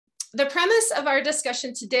The premise of our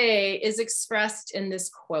discussion today is expressed in this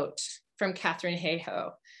quote from Katharine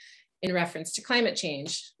Hayhoe in reference to climate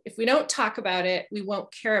change. If we don't talk about it, we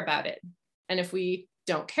won't care about it. And if we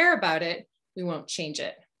don't care about it, we won't change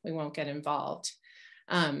it. We won't get involved.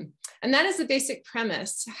 And that is the basic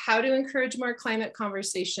premise: how to encourage more climate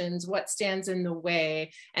conversations, what stands in the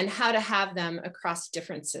way, and how to have them across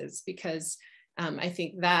differences, because I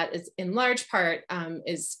think that is in large part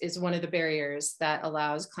is one of the barriers that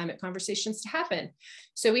allows climate conversations to happen.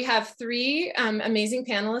 So we have three amazing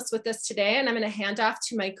panelists with us today, and I'm going to hand off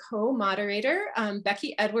to my co-moderator,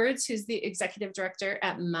 Becky Edwards, who's the executive director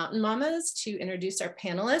at Mountain Mamas, to introduce our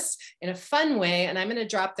panelists in a fun way. And I'm going to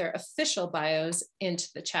drop their official bios into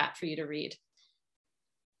the chat for you to read.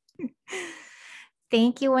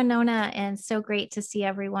 Thank you, Winona, and so great to see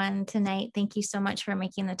everyone tonight. Thank you so much for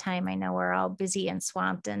making the time. I know we're all busy and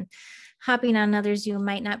swamped, and hopping on another Zoom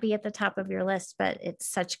might not be at the top of your list, but it's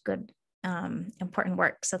such good, important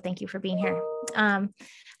work. So thank you for being here. I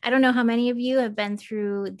don't know how many of you have been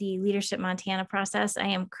through the Leadership Montana process. I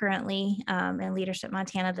am currently in Leadership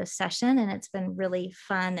Montana this session, and it's been really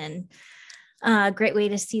fun and a great way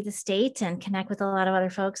to see the state and connect with a lot of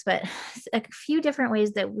other folks. But a few different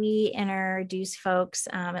ways that we introduce folks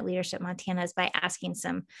at Leadership Montana is by asking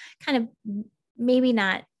some kind of, maybe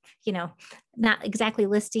not, not exactly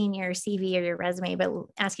listing your CV or your resume, but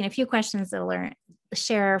asking a few questions that will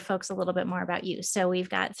share folks a little bit more about you. So we've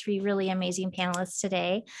got three really amazing panelists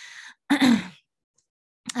today. And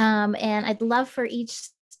I'd love for each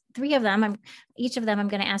of them, I'm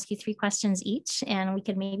going to ask you three questions each, and we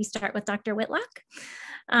could maybe start with Dr. Whitlock.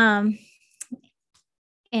 And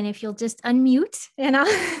if you'll just unmute and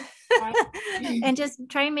and just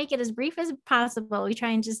try and make it as brief as possible. We try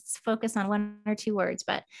and just focus on one or two words,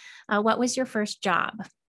 but what was your first job?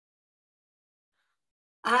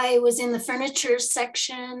 I was in the furniture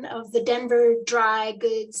section of the Denver dry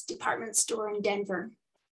goods department store in Denver.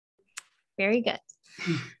 Very good.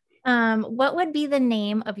 What would be the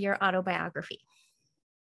name of your autobiography?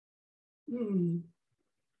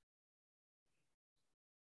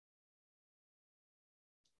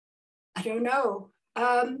 I don't know.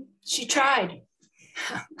 She tried.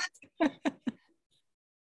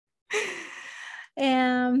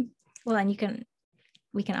 Well, and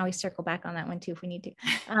we can always circle back on that one too if we need to.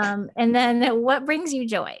 And then what brings you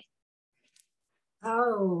joy?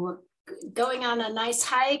 Oh, going on a nice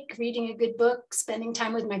hike, reading a good book, spending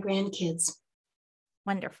time with my grandkids.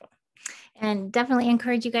 Wonderful. And definitely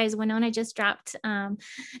encourage you guys. Winona just dropped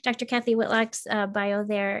Dr. Kathy Whitlock's bio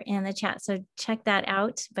there in the chat, so check that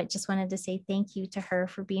out. But just wanted to say thank you to her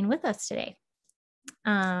for being with us today.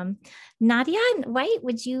 Nadia White,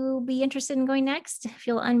 would you be interested in going next? If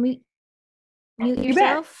you'll unmute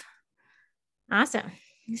yourself. Awesome.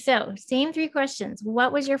 So same three questions.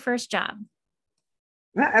 What was your first job?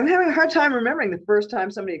 I'm having a hard time remembering the first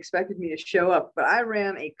time somebody expected me to show up, but I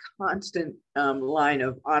ran a constant line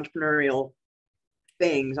of entrepreneurial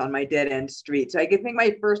things on my dead end street. So I think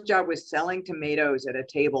my first job was selling tomatoes at a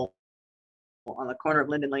table on the corner of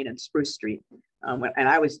Linden Lane and Spruce Street. And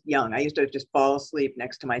I was young. I used to just fall asleep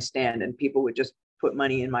next to my stand, and people would just put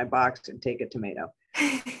money in my box and take a tomato.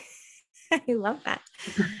 I love that.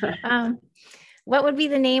 What would be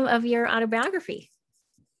the name of your autobiography?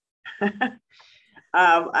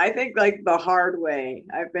 I think like The Hard Way.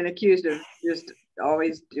 I've been accused of just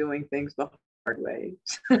always doing things the hard way.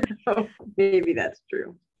 So maybe that's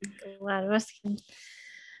true. A lot of us can,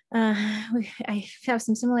 I have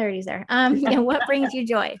some similarities there. And what brings you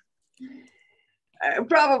joy?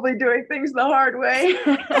 Probably doing things the hard way.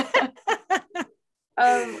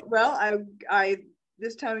 Well, I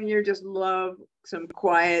this time of year just love some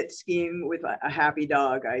quiet skiing with a happy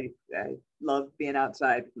dog. I love being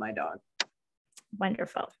outside with my dog.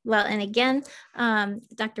 Wonderful. Well, and again,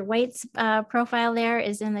 Dr. White's profile there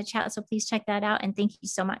is in the chat, so please check that out. And thank you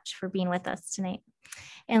so much for being with us tonight.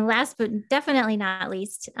 And last but definitely not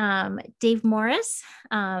least, Dave Morris,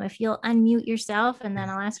 if you'll unmute yourself, and then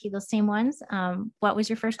I'll ask you those same ones. What was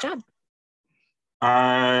your first job?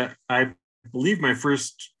 I believe my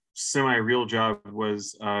first semi-real job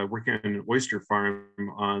was working on an oyster farm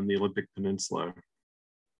on the Olympic Peninsula.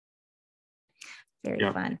 Very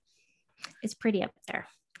fun. It's pretty up there.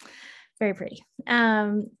 Very pretty.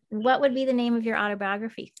 What would be the name of your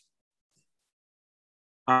autobiography?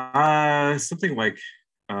 Something like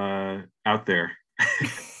Out There.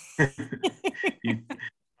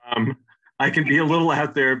 I can be a little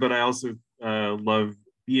out there, but I also love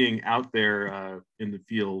being out there in the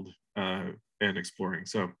field and exploring.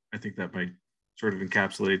 So I think that might sort of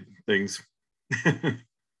encapsulate things.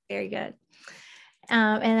 Very good.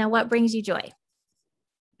 And then what brings you joy?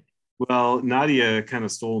 Well, Nadia kind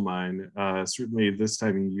of stole mine. Certainly this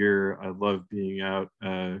time of year, I love being out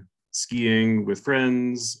skiing with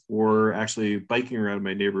friends or actually biking around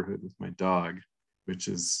my neighborhood with my dog, which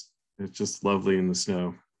is, it's just lovely in the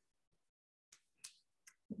snow.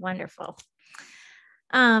 Wonderful.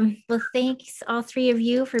 Well, thanks all three of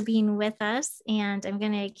you for being with us. And I'm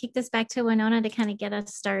going to kick this back to Winona to kind of get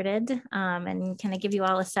us started and kind of give you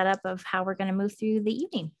all a setup of how we're going to move through the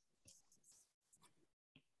evening.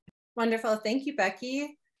 Wonderful. Thank you,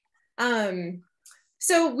 Becky.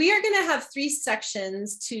 So we are going to have 3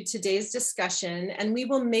 sections to today's discussion, and we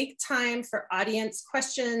will make time for audience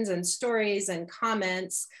questions and stories and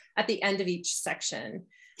comments at the end of each section.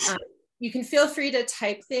 You can feel free to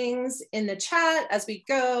type things in the chat as we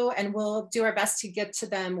go, and we'll do our best to get to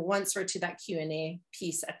them once we're to that Q&A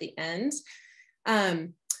piece at the end.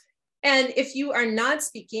 And if you are not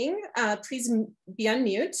speaking, please be on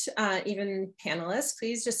mute, even panelists,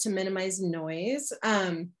 please, just to minimize noise.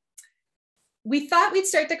 We thought we'd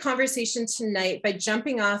start the conversation tonight by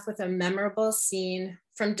jumping off with a memorable scene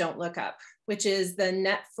from Don't Look Up, which is the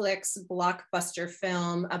Netflix blockbuster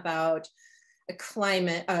film about a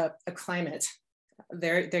comet about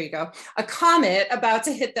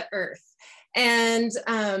to hit the Earth. And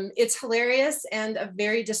it's hilarious and a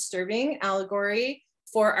very disturbing allegory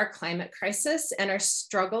for our climate crisis and our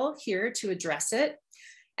struggle here to address it.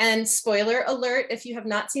 And spoiler alert, if you have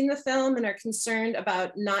not seen the film and are concerned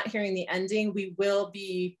about not hearing the ending, we will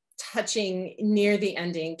be touching near the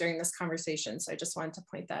ending during this conversation. So I just wanted to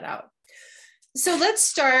point that out. So let's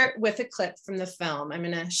start with a clip from the film. I'm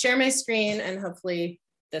going to share my screen and hopefully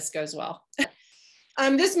this goes well.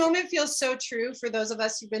 This moment feels so true for those of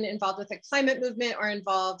us who've been involved with the climate movement or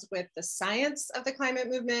involved with the science of the climate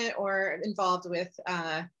movement or involved with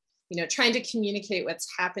trying to communicate what's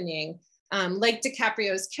happening. Like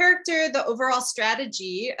DiCaprio's character, the overall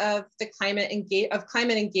strategy of the climate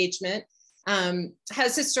engagement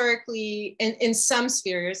has historically, in some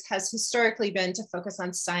spheres, has historically been to focus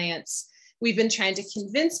on science. We've been trying to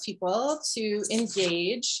convince people to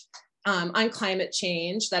engage on climate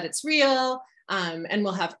change, that it's real and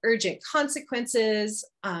will have urgent consequences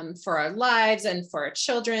for our lives and for our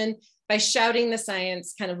children. By shouting the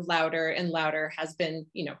science kind of louder and louder has been,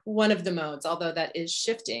 one of the modes, although that is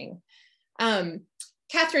shifting.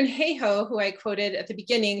 Katharine Hayhoe, who I quoted at the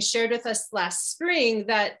beginning, shared with us last spring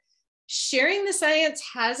that sharing the science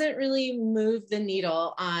hasn't really moved the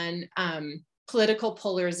needle on political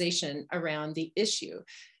polarization around the issue.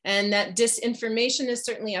 And that disinformation is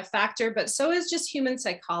certainly a factor, but so is just human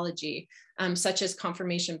psychology, such as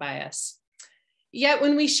confirmation bias. Yet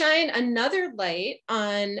when we shine another light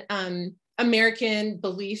on American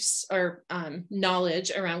beliefs or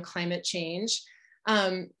knowledge around climate change,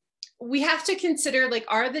 we have to consider,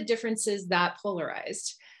 are the differences that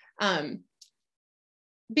polarized?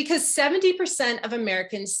 Because 70% of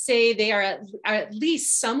Americans say they are at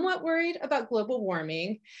least somewhat worried about global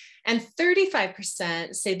warming, and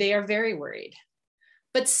 35% say they are very worried.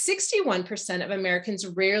 But 61% of Americans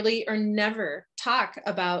rarely or never talk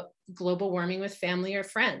about global warming with family or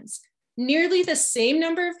friends. Nearly the same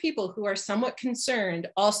number of people who are somewhat concerned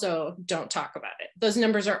also don't talk about it. Those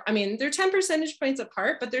numbers are, they're 10 percentage points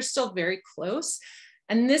apart, but they're still very close.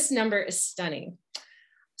 And this number is stunning.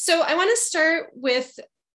 So I want to start with,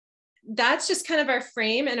 that's just kind of our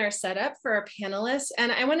frame and our setup for our panelists.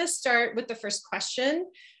 And I want to start with the first question.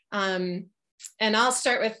 And I'll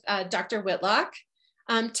start with Dr. Whitlock.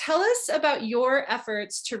 Tell us about your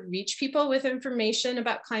efforts to reach people with information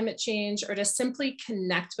about climate change or to simply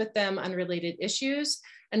connect with them on related issues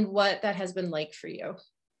and what that has been like for you.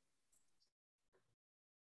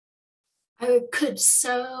 I could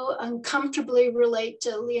so uncomfortably relate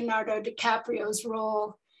to Leonardo DiCaprio's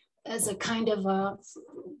role as a kind of a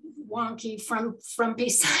wonky, frumpy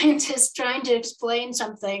scientist trying to explain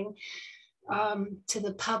something to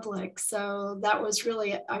the public. So that was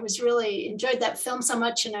really, I really enjoyed that film so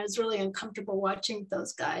much, and I was really uncomfortable watching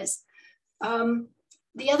those guys.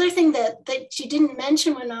 The other thing that you didn't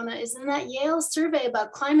mention, Winona, is in that Yale survey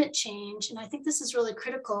about climate change, and I think this is really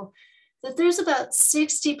critical, that there's about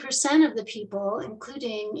 60% of the people,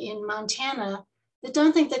 including in Montana, that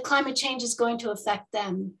don't think that climate change is going to affect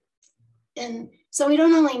them. And so we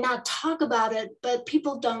don't only not talk about it, but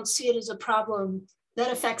people don't see it as a problem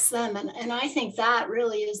that affects them. And I think that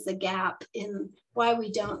really is the gap in why we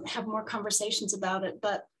don't have more conversations about it.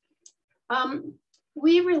 But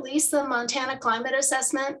we released the Montana Climate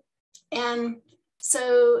Assessment. And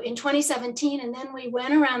so in 2017, and then we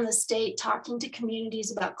went around the state talking to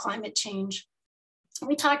communities about climate change.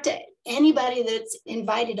 We talked to anybody that's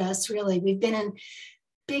invited us, really. We've been in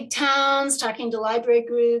big towns, talking to library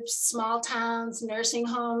groups, small towns, nursing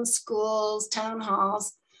homes, schools, town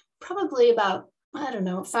halls, probably about, I don't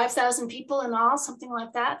know, 5,000 people in all, something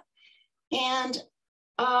like that. And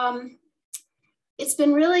it's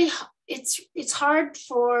been really, it's hard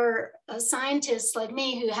for a scientist like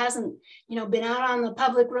me who hasn't, been out on the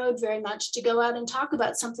public road very much to go out and talk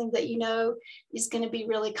about something that is going to be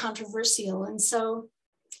really controversial. And so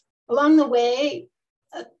along the way,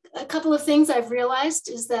 a couple of things I've realized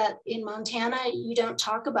is that in Montana, you don't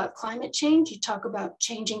talk about climate change, you talk about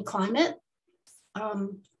changing climate.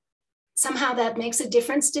 Somehow that makes a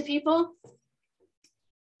difference to people.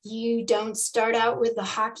 You don't start out with the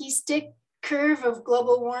hockey stick curve of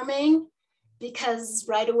global warming, because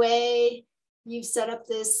right away you've set up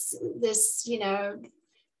this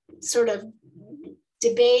sort of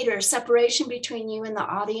debate or separation between you and the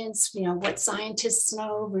audience, what scientists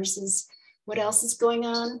know versus what else is going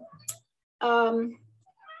on. And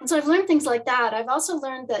so I've learned things like that. I've also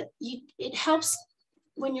learned that it helps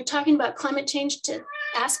when you're talking about climate change to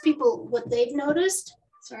ask people what they've noticed.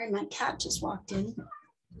 Sorry, my cat just walked in.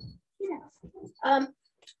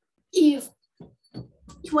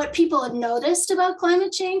 What people have noticed about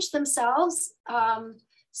climate change themselves.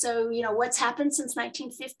 So, what's happened since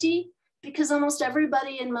 1950, because almost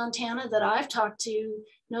everybody in Montana that I've talked to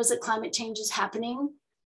knows that climate change is happening.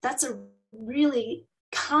 That's a really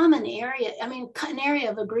common area. I mean, an area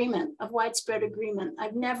of agreement, of widespread agreement.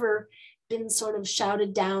 I've never been sort of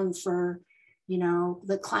shouted down for,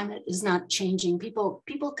 the climate is not changing. People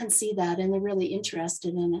can see that and they're really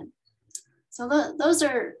interested in it. So those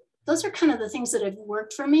are kind of the things that have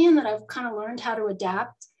worked for me and that I've kind of learned how to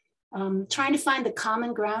adapt. Trying to find the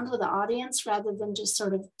common ground with the audience rather than just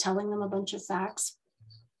sort of telling them a bunch of facts.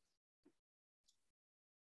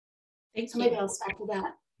 Thank so you. Maybe I'll start with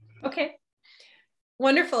that. Okay,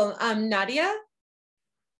 wonderful. Nadia?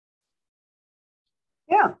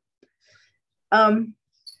 Yeah. Not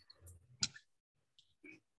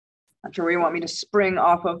sure where you want me to spring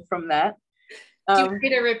off of from that. Do you want me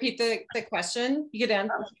to repeat the question? You could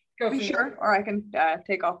go from sure, there. or I can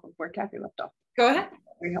take off of where Kathy left off. Go ahead.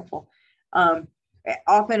 Very helpful.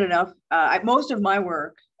 Often enough, most of my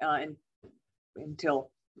work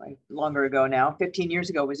until longer ago now, 15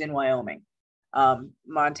 years ago, was in Wyoming.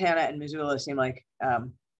 Montana and Missoula seem like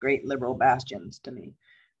great liberal bastions to me.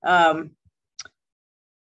 A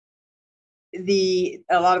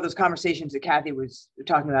lot of those conversations that Kathy was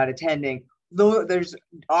talking about attending, though there's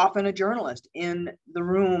often a journalist in the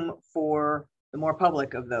room for the more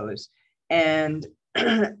public of those, and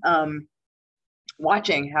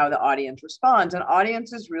watching how the audience responds. And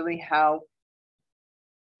audience is really how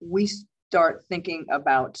we start thinking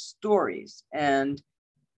about stories. And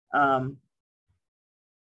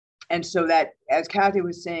so that, as Kathy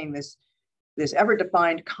was saying, this ever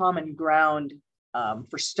defined common ground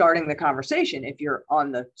for starting the conversation, if you're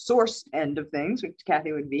on the source end of things, which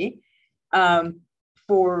Kathy would be,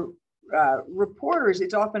 for reporters,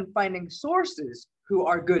 it's often finding sources who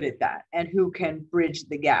are good at that and who can bridge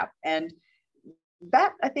the gap. And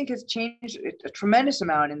that, I think, has changed a tremendous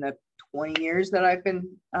amount in the 20 years that I've been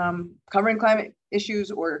covering climate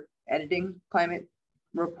issues or editing climate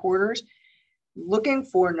reporters, looking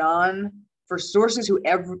for sources who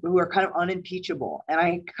are kind of unimpeachable. And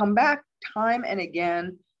I come back time and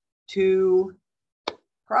again to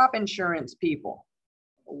crop insurance people,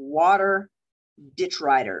 water ditch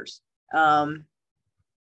riders,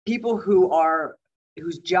 people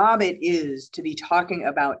whose job it is to be talking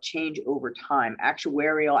about change over time,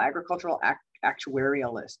 agricultural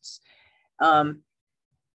actuarialists. And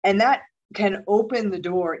that can open the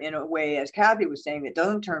door in a way, as Kathy was saying, that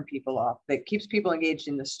doesn't turn people off, that keeps people engaged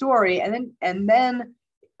in the story. And then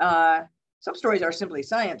some stories are simply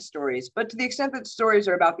science stories, but to the extent that stories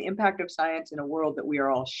are about the impact of science in a world that we are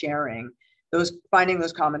all sharing, finding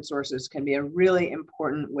those common sources can be a really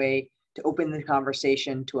important way to open the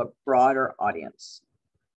conversation to a broader audience.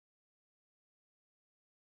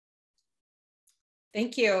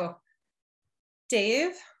 Thank you.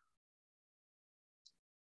 Dave?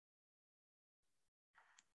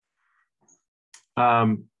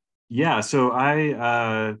 Yeah, so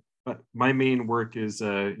my main work is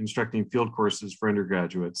instructing field courses for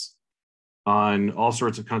undergraduates on all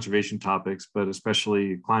sorts of conservation topics, but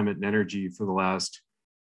especially climate and energy for the last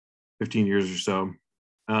 15 years or so.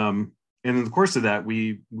 And in the course of that,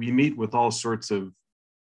 we meet with all sorts of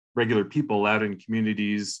regular people out in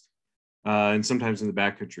communities and sometimes in the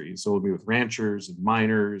backcountry. So we'll meet with ranchers and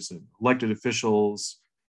miners and elected officials,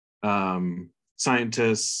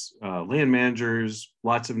 scientists, land managers,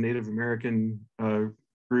 lots of Native American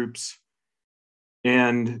groups.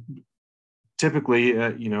 And typically,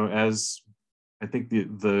 as I think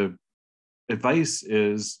the advice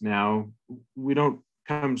is now, we don't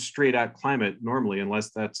come straight at climate normally,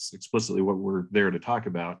 unless that's explicitly what we're there to talk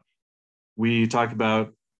about. We talk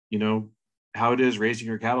about, how it is raising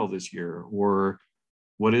your cattle this year, or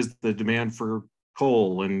what is the demand for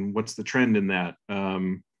coal and what's the trend in that?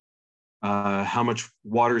 How much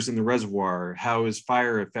water is in the reservoir? How is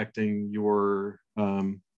fire affecting your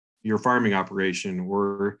farming operation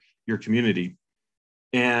or your community?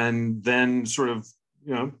 And then sort of,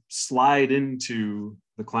 slide into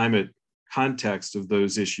the climate context of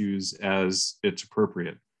those issues as it's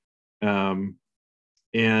appropriate. And,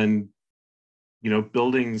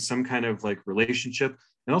 building some kind of like relationship,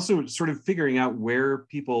 and also sort of figuring out where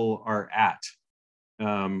people are at.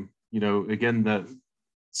 Again, the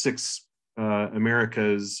 6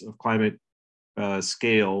 Americas of climate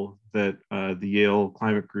scale that the Yale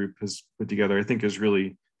Climate Group has put together, I think is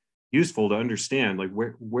really useful to understand, like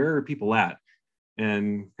where are people at,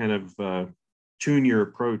 and kind of tune your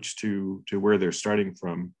approach to where they're starting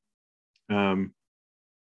from. And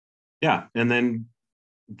then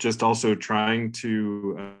just also trying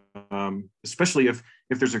to, especially if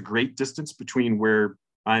there's a great distance between where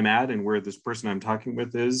I'm at and where this person I'm talking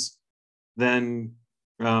with is, then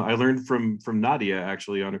I learned from Nadia,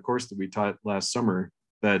 actually, on a course that we taught last summer,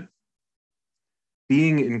 that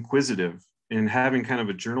being inquisitive and having kind of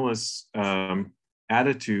a journalist's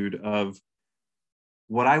attitude of,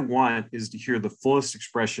 what I want is to hear the fullest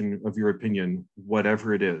expression of your opinion,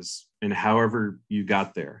 whatever it is, and however you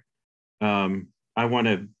got there. I want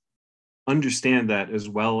to understand that as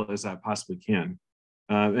well as I possibly can,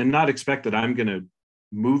 and not expect that I'm going to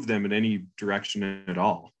move them in any direction at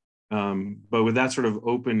all. But with that sort of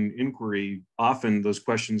open inquiry, often those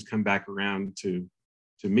questions come back around to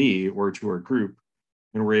me or to our group,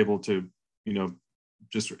 and we're able to,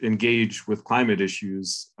 just engage with climate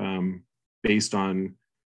issues based on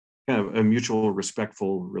kind of a mutual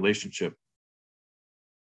respectful relationship.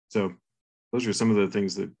 So those are some of the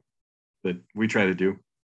things that we try to do.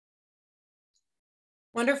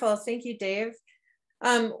 Wonderful, thank you, Dave.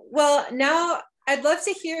 Well, now I'd love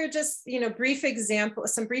to hear just, some brief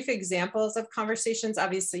examples of conversations.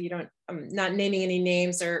 Obviously, I'm not naming any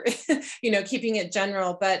names or, keeping it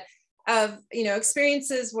general, but of,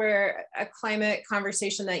 experiences where a climate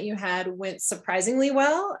conversation that you had went surprisingly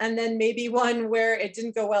well, and then maybe one where it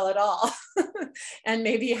didn't go well at all, and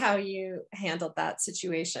maybe how you handled that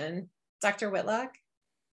situation. Dr. Whitlock?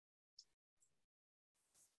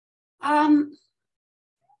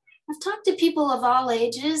 I've talked to people of all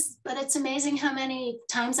ages, but it's amazing how many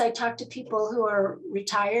times I talk to people who are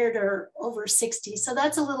retired or over 60. So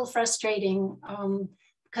that's a little frustrating,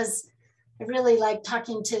 because I really like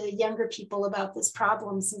talking to younger people about this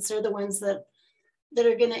problem, since they're the ones that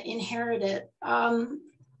are going to inherit it.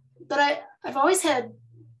 But I've always had,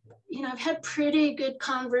 I've had pretty good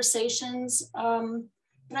conversations. But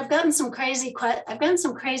I've gotten some crazy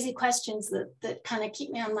questions that kind of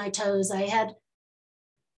keep me on my toes. I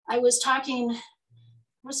was talking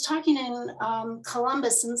in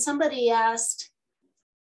Columbus, and somebody asked,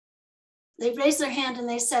 they raised their hand and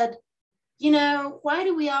they said, why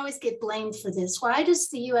do we always get blamed for this? Why does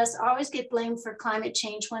the US always get blamed for climate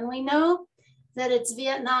change when we know that it's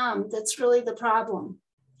Vietnam that's really the problem?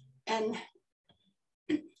 And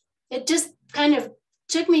it just kind of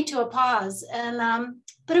took me to a pause. And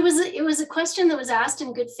but it was a question that was asked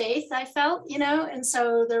in good faith, I felt, and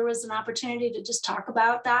so there was an opportunity to just talk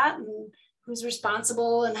about that and who's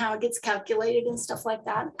responsible and how it gets calculated and stuff like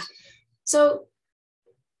that. So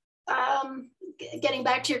getting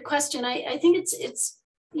back to your question, I think it's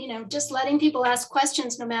just letting people ask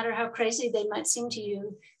questions, no matter how crazy they might seem to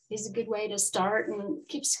you, is a good way to start, and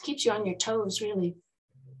keeps you on your toes, really.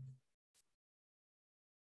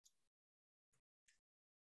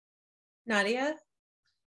 Nadia?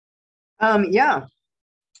 Yeah,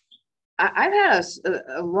 I've had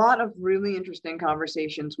a lot of really interesting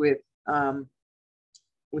conversations with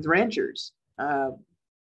ranchers,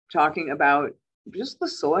 talking about just the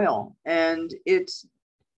soil. And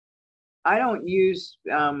I don't use,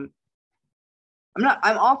 I'm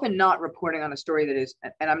often not reporting on a story that is,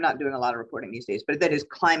 and I'm not doing a lot of reporting these days, but that is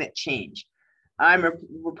climate change. I'm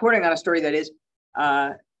reporting on a story that is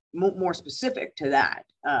more specific to that,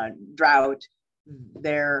 drought,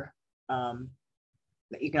 the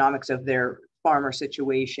economics of their farmer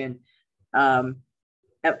situation. And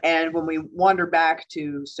when we wander back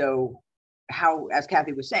to, so how, as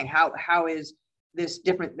Kathy was saying, how is this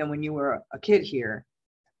different than when you were a kid here?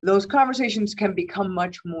 Those conversations can become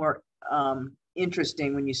much more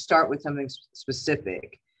interesting when you start with something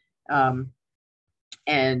specific.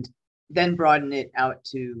 And then broaden it out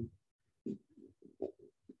to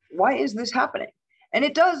why is this happening? And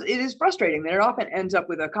it is frustrating that it often ends up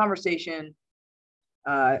with a conversation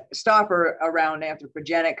stopper around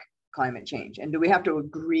anthropogenic climate change. And do we have to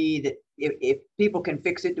agree that if people can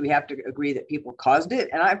fix it, do we have to agree that people caused it?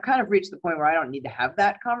 And I've kind of reached the point where I don't need to have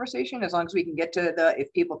that conversation as long as we can get to the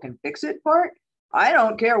if people can fix it part. I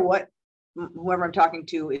don't care what whoever I'm talking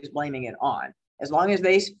to is blaming it on. As long as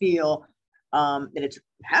they feel that it's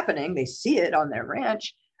happening, they see it on their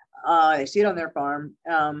ranch, they see it on their farm,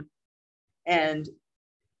 and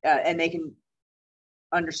they can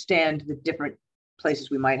understand the different places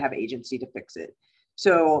we might have agency to fix it.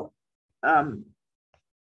 So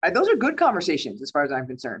those are good conversations as far as I'm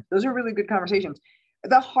concerned. Those are really good conversations.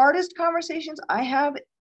 The hardest conversations I have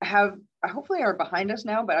hopefully are behind us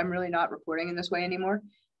now, but I'm really not reporting in this way anymore.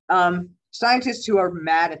 Scientists who are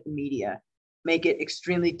mad at the media make it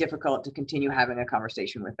extremely difficult to continue having a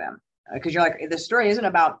conversation with them. Because you're like, the story isn't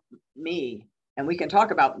about me, and we can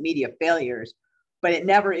talk about media failures, but it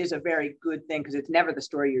never is a very good thing because it's never the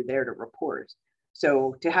story you're there to report.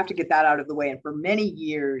 So to have to get that out of the way, and for many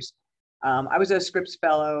years, I was a Scripps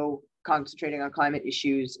Fellow concentrating on climate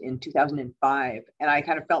issues in 2005, and I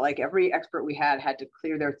kind of felt like every expert we had to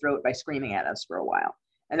clear their throat by screaming at us for a while.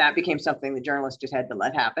 And that became something the journalists just had to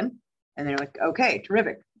let happen. And they're like, okay,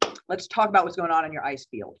 terrific. Let's talk about what's going on in your ice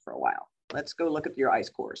field for a while. Let's go look at your ice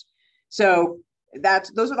cores. So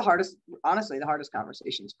those are the hardest, honestly, the hardest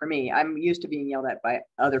conversations for me. I'm used to being yelled at by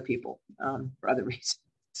other people for other reasons.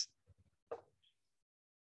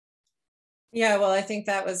 Yeah, well, I think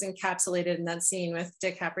that was encapsulated in that scene with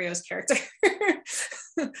DiCaprio's character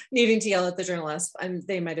needing to yell at the journalist. And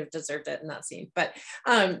they might have deserved it in that scene. But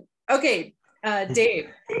okay, Dave.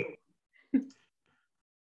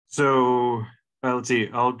 So let's see,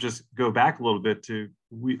 I'll just go back a little bit to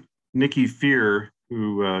Nikki Fear,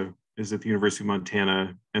 who is at the University of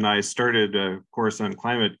Montana, and I started a course on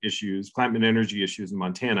climate and energy issues in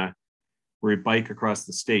Montana, where we bike across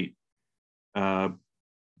the state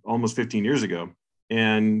almost 15 years ago.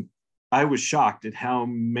 And I was shocked at how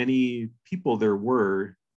many people there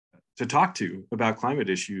were to talk to about climate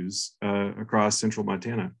issues across central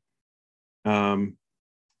Montana. And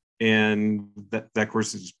that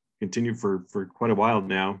course has continued for quite a while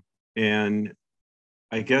now. And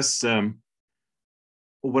I guess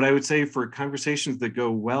what I would say for conversations that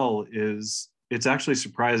go well is it's actually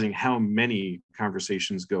surprising how many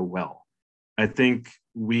conversations go well. I think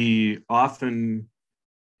we often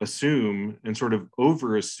assume and sort of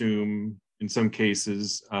over-assume in some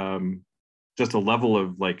cases just a level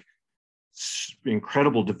of like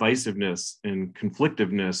incredible divisiveness and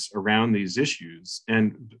conflictiveness around these issues.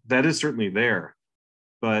 And that is certainly there.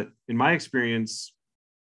 But in my experience,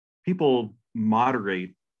 people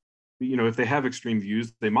moderate, if they have extreme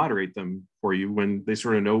views, they moderate them for you when they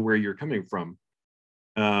sort of know where you're coming from.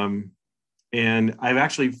 And I've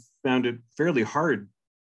actually found it fairly hard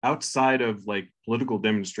outside of like political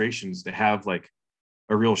demonstrations to have like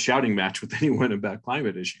a real shouting match with anyone about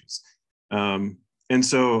climate issues. And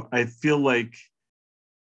so I feel like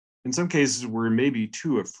in some cases we're maybe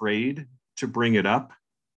too afraid to bring it up,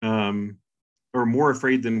 or more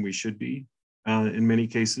afraid than we should be in many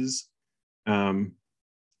cases. And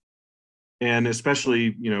especially,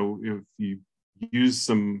 if you use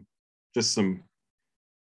some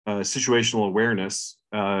situational awareness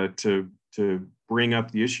to bring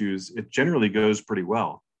up the issues, it generally goes pretty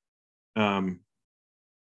well. Another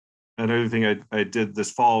thing I did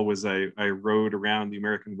this fall was I rode around the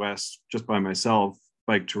American West just by myself,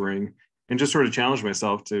 bike touring, and just sort of challenged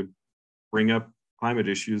myself to bring up climate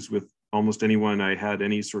issues with almost anyone I had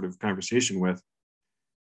any sort of conversation with.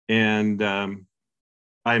 And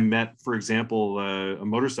I met, for example, a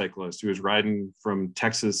motorcyclist who was riding from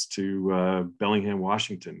Texas to Bellingham,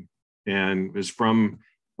 Washington, and was from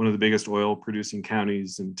one of the biggest oil producing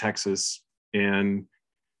counties in Texas. And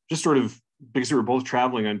just sort of, because we were both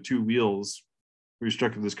traveling on two wheels, we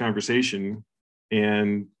struck up this conversation,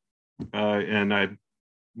 and I,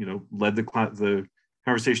 led the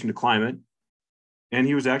conversation to climate. And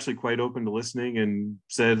he was actually quite open to listening and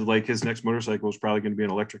said like his next motorcycle was probably going to be an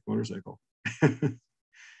electric motorcycle.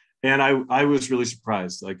 And I was really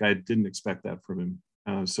surprised. Like I didn't expect that from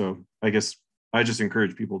him. So I guess I just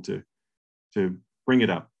encourage people to bring it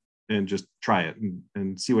up and just try it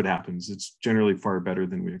and see what happens. It's generally far better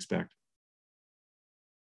than we expect.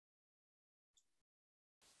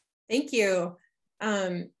 Thank you.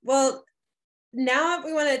 Well, now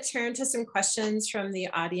we want to turn to some questions from the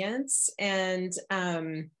audience, and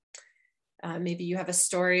maybe you have a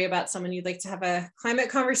story about someone you'd like to have a climate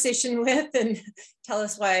conversation with and tell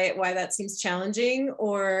us why that seems challenging,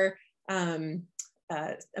 or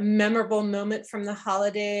a memorable moment from the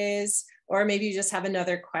holidays, or maybe you just have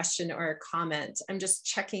another question or a comment. I'm just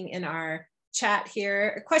checking in our chat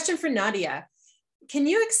here. A question for Nadia. Can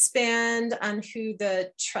you expand on who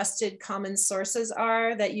the trusted common sources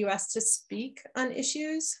are that you asked to speak on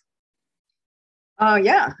issues?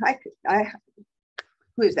 Yeah,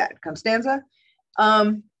 who is that? Constanza?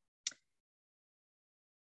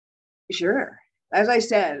 Sure. As I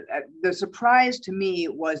said, the surprise to me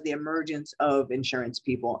was the emergence of insurance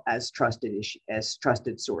people as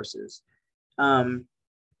trusted sources.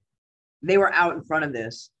 They were out in front of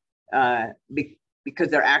this because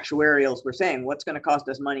their actuarials were saying, what's going to cost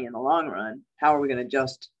us money in the long run? How are we going to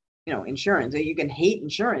adjust, insurance? You can hate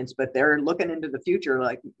insurance, but they're looking into the future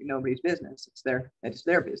like nobody's business. It's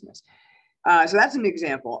their business. So that's an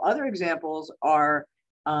example. Other examples are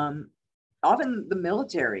often the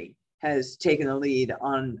military has taken the lead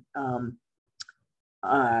on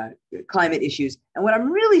climate issues. And what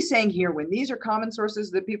I'm really saying here, when these are common sources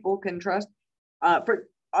that people can trust, for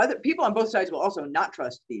other people on both sides will also not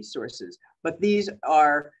trust these sources, but these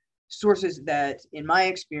are sources that, in my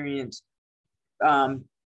experience,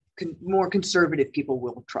 more conservative people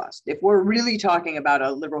will trust. If we're really talking about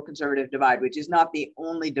a liberal conservative divide, which is not the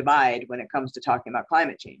only divide when it comes to talking about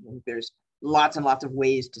climate change, I think there's lots and lots of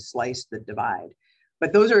ways to slice the divide.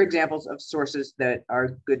 But those are examples of sources that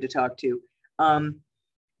are good to talk to.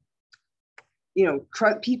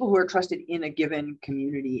 People who are trusted in a given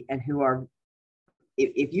community and who are,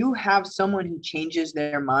 if you have someone who changes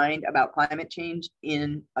their mind about climate change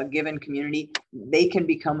in a given community, they can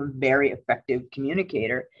become a very effective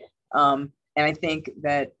communicator. And I think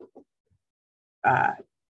that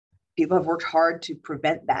people have worked hard to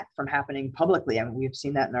prevent that from happening publicly. I mean, we've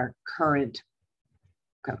seen that in our current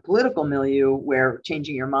kind of political milieu where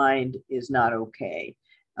changing your mind is not okay.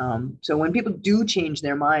 So when people do change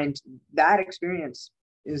their mind, that experience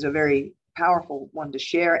is a very powerful one to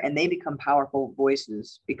share, and they become powerful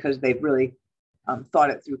voices because they've really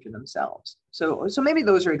thought it through for themselves. So maybe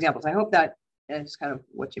those are examples. I hope that is kind of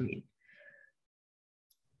what you mean.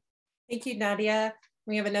 Thank you, Nadia.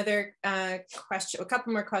 We have another question, a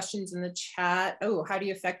couple more questions in the chat. Oh, how do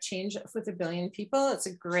you affect change with 1 billion people? It's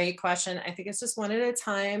a great question. I think it's just one at a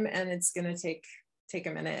time, and it's going to take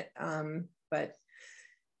a minute.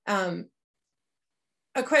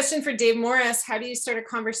 A question for Dave Morris. How do you start a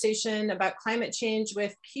conversation about climate change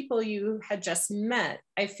with people you had just met?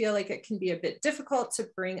 I feel like it can be a bit difficult to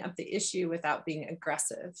bring up the issue without being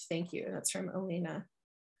aggressive. Thank you. That's from Alina.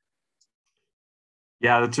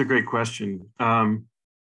 Yeah, that's a great question.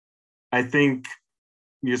 I think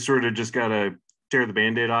you sort of just got to tear the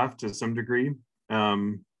Band-Aid off to some degree.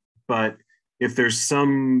 But if there's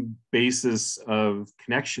some basis of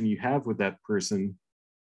connection you have with that person,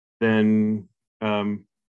 then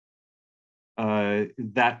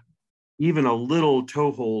that even a little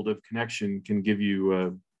toehold of connection can give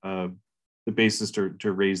you the basis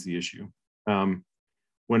to raise the issue.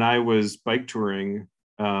 When I was bike touring,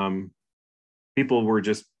 people were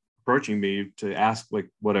just approaching me to ask like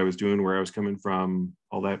what I was doing, where I was coming from,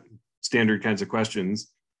 all that standard kinds of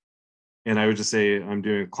questions. And I would just say, I'm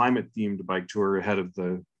doing a climate themed bike tour ahead of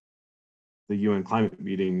the UN climate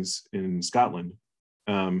meetings in Scotland.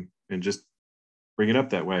 And just bring it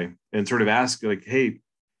up that way and sort of ask like, hey,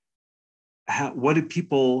 what do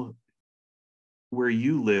people where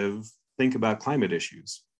you live think about climate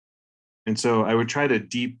issues? And so I would try to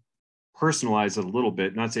personalize it a little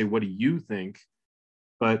bit, not say, what do you think?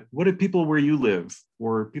 But what do people where you live,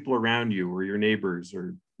 or people around you, or your neighbors,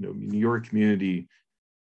 or in your community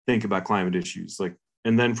think about climate issues? Like,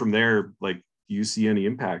 and then from there, like, do you see any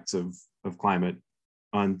impacts of climate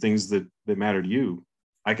on things that matter to you?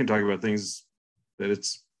 I can talk about things that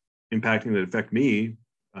it's impacting that affect me.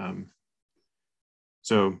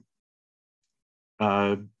 So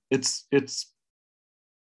it's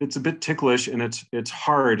a bit ticklish, and it's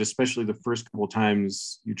hard, especially the first couple of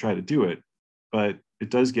times you try to do it, but it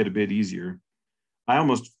does get a bit easier. I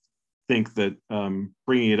almost think that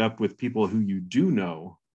bringing it up with people who you do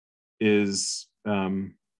know is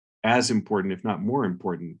as important, if not more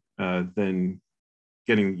important, than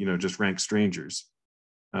getting just rank strangers,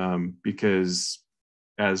 because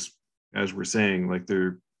as we're saying, like,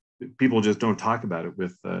 people just don't talk about it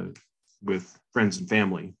with friends and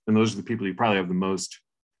family, and those are the people you probably have the most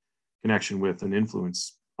connection with and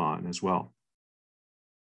influence on as well.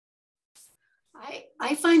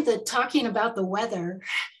 I find that talking about the weather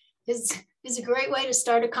is a great way to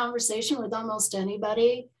start a conversation with almost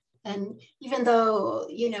anybody. And even though,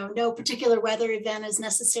 no particular weather event is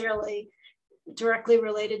necessarily directly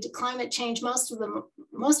related to climate change, most of them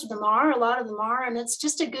are, a lot of them are, and it's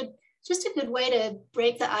just a good just a good way to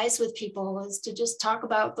break the ice with people is to just talk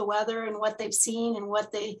about the weather and what they've seen and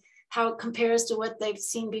how it compares to what they've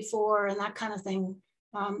seen before and that kind of thing.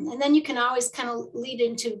 And then you can always kind of lead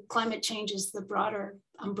into climate change as the broader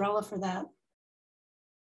umbrella for that.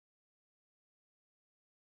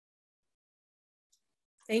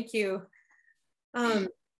 Thank you.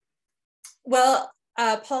 Well,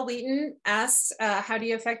 Paul Wheaton asks, how do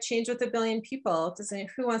you affect change with 1 billion people?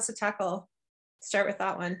 Who wants to start with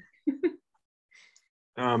that one?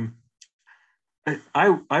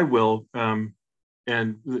 I will,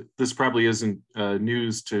 and this probably isn't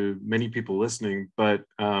news to many people listening, but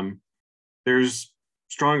there's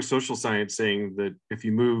strong social science saying that if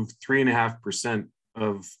you move 3.5%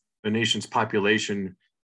 of a nation's population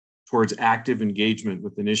towards active engagement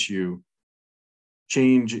with an issue,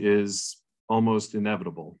 change is almost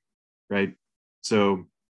inevitable, right? So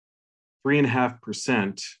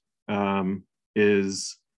 3.5%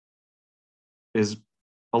 is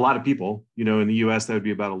a lot of people. You know, in the US, that would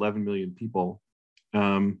be about 11 million people.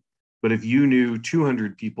 But if you knew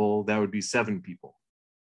 200 people, that would be 7 people,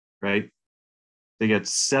 right? They get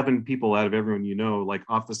 7 people out of everyone you know, like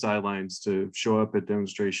off the sidelines, to show up at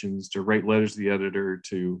demonstrations, to write letters to the editor,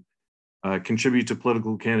 to contribute to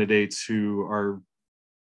political candidates who are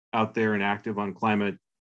out there and active on climate.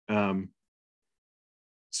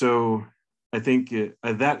 So I think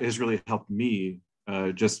that has really helped me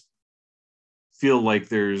just feel like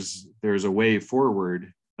there's a way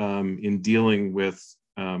forward in dealing with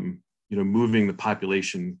moving the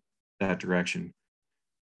population that direction.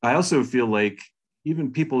 I also feel like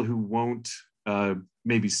even people who won't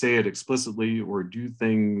maybe say it explicitly or do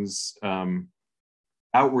things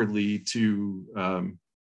outwardly to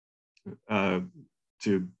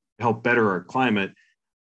help better our climate,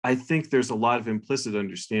 I think there's a lot of implicit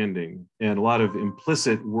understanding and a lot of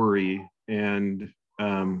implicit worry and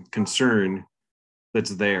concern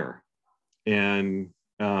that's there. And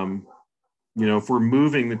if we're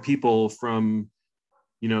moving the people from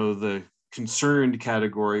the concerned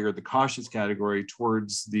category or the cautious category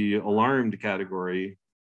towards the alarmed category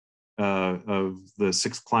of the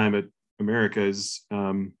 6 climate Americas,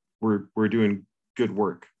 we're doing good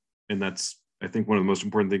work. And that's, I think, one of the most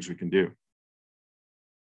important things we can do.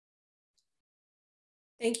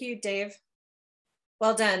 Thank you, Dave.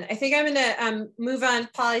 Well done. I think I'm going to move on.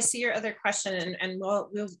 Paul, I see your other question, and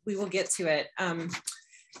we will get to it.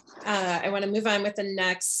 I want to move on with the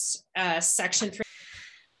next section.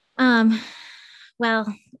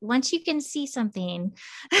 Well, once you can see something,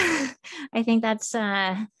 I think that's,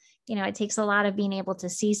 it takes a lot of being able to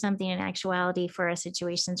see something in actuality for a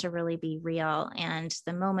situation to really be real. And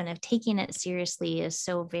the moment of taking it seriously is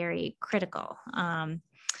so very critical.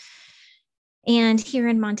 And here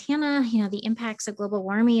in Montana, the impacts of global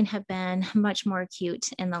warming have been much more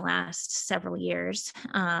acute in the last several years.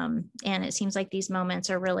 And it seems like these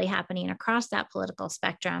moments are really happening across that political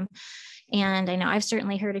spectrum. And I know I've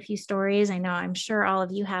certainly heard a few stories. I'm sure all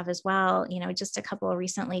of you have as well. Just a couple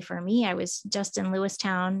recently for me. I was just in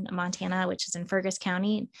Lewistown, Montana, which is in Fergus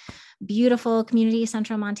County, beautiful community,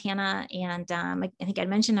 central Montana. And I think I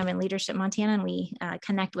mentioned I'm in Leadership Montana, and we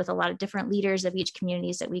connect with a lot of different leaders of each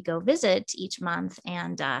communities that we go visit each month.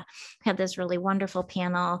 And had this really wonderful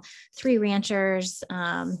panel, 3 ranchers,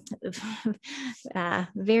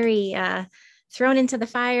 very thrown into the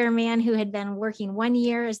fire, a man who had been working 1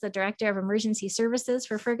 year as the director of emergency services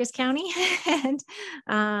for Fergus County, and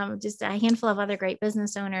just a handful of other great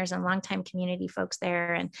business owners and longtime community folks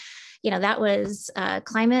there. And, that was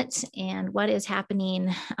climate and what is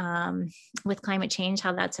happening with climate change,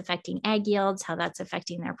 how that's affecting ag yields, how that's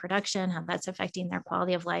affecting their production, how that's affecting their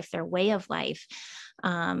quality of life, their way of life,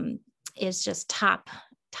 is just top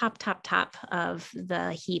of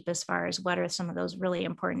the heap as far as what are some of those really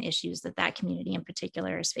important issues that community in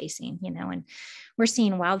particular is facing, and we're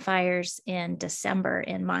seeing wildfires in December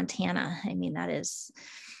in Montana. I mean, that is,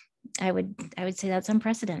 I would say that's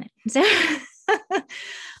unprecedented. So,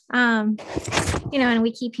 and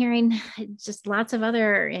we keep hearing just lots of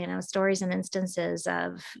other, stories and instances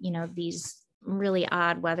of, these really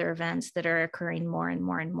odd weather events that are occurring more and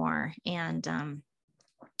more and more. And,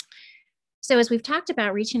 so as we've talked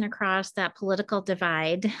about reaching across that political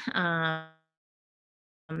divide,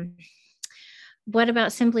 what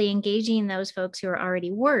about simply engaging those folks who are already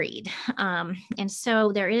worried? And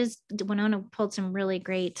so Winona pulled some really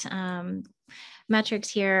great metrics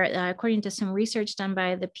here. According to some research done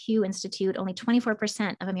by the Pew Institute, only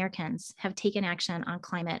 24% of Americans have taken action on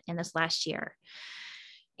climate in this last year.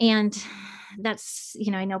 And that's,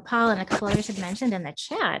 I know Paul and a couple others have mentioned in the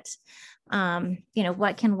chat,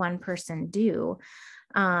 what can one person do?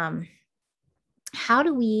 how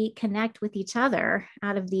do we connect with each other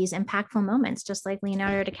out of these impactful moments? Just like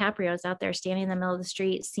Leonardo DiCaprio is out there standing in the middle of the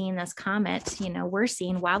street, seeing this comet. We're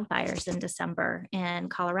seeing wildfires in December,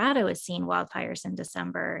 and Colorado is seeing wildfires in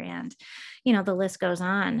December, and, the list goes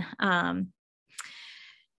on.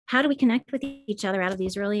 How do we connect with each other out of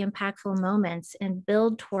these really impactful moments and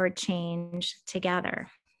build toward change together?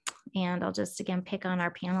 And I'll just, again, pick on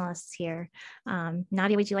our panelists here.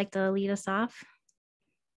 Nadia, would you like to lead us off?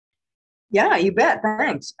 Yeah, you bet.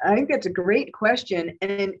 Thanks. I think that's a great question,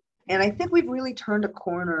 and I think we've really turned a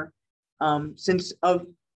corner from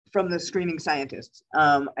the screaming scientists.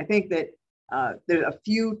 I think that there's a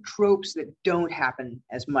few tropes that don't happen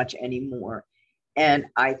as much anymore, and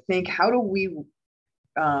I think how do we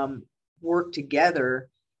work together?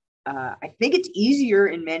 I think it's easier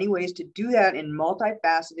in many ways to do that in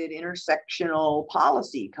multifaceted intersectional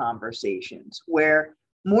policy conversations where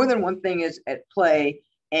more than one thing is at play,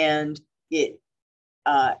 and it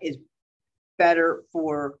is better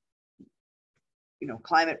for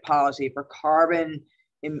climate policy, for carbon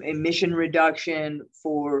emission reduction,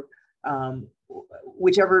 for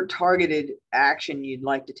whichever targeted action you'd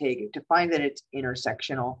like to take, to find that it's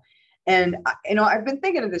intersectional. And I've been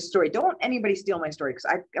thinking of this story. Don't anybody steal my story, because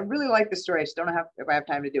I really like this story. I just don't know if I have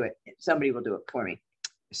time to do it. Somebody will do it for me.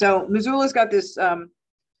 So Missoula's got this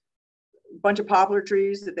bunch of poplar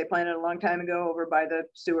trees that they planted a long time ago over by the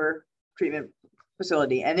sewer treatment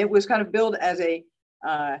facility, and it was kind of billed as a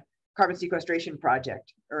carbon sequestration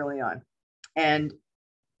project early on, and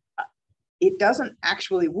it doesn't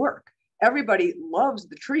actually work. Everybody loves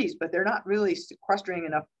the trees, but they're not really sequestering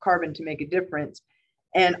enough carbon to make a difference.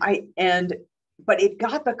 But it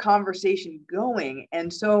got the conversation going,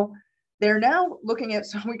 and so they're now looking at,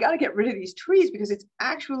 so we got to get rid of these trees because it's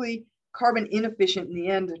actually carbon inefficient in the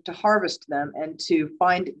end to harvest them, and to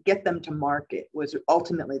get them to market was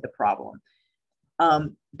ultimately the problem.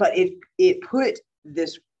 But it put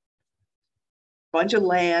this bunch of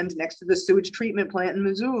land next to the sewage treatment plant in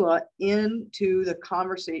Missoula into the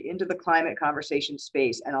climate conversation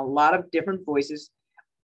space, and a lot of different voices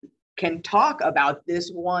can talk about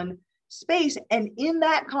this one space, and in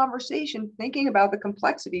that conversation, thinking about the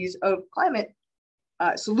complexities of climate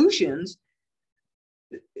solutions.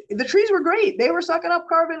 The trees were great. They were sucking up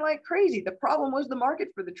carbon like crazy. The problem was the market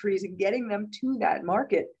for the trees and getting them to that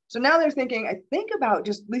market. So now they're thinking, I think about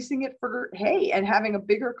just leasing it for hay and having a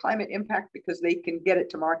bigger climate impact because they can get it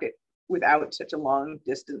to market without such a long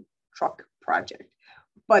distance truck project.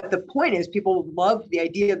 But the point is, people loved the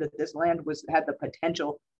idea that this land had the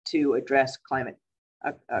potential to address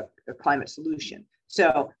a climate solution.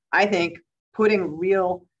 So I think putting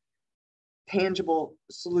real tangible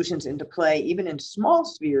solutions into play, even in small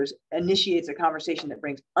spheres, initiates a conversation that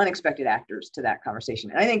brings unexpected actors to that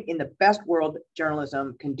conversation. And I think in the best world,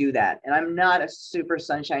 journalism can do that. And I'm not a super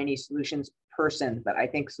sunshiny solutions person, but I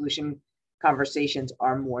think solution conversations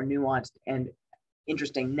are more nuanced and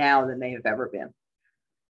interesting now than they have ever been.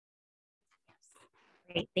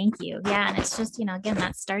 Great, thank you. Yeah, and it's just, again,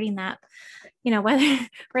 that's starting that,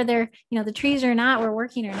 whether the trees or not, we're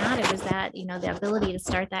working or not, it was that, the ability to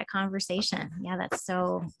start that conversation. Yeah, that's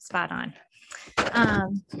so spot on.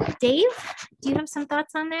 Dave, do you have some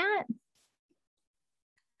thoughts on that?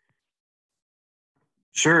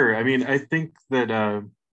 Sure. I mean, I think that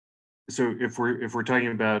so if we're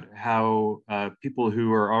talking about how people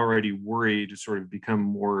who are already worried sort of become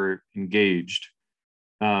more engaged,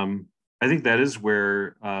 I think that is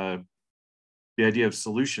where the idea of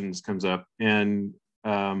solutions comes up. And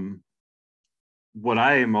what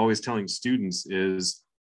I am always telling students is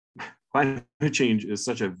climate change is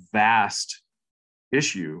such a vast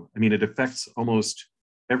issue. I mean, it affects almost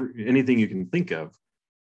anything you can think of.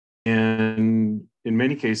 And in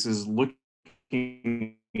many cases,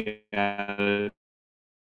 looking at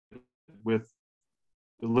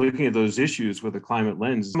those issues with a climate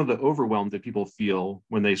lens, some of the overwhelm that people feel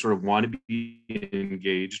when they sort of want to be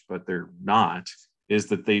engaged, but they're not, is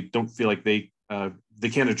that they don't feel like they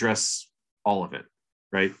can't address all of it,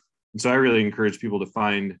 right? And so I really encourage people to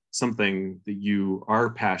find something that you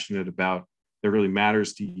are passionate about, that really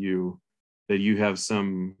matters to you, that you have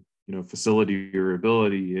some, facility or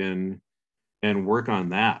ability in, and work on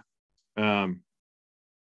that. And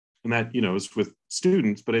that, is with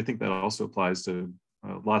students, but I think that also applies to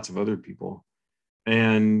lots of other people.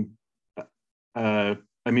 And I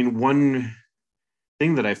mean, one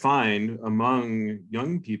thing that I find among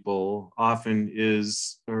young people often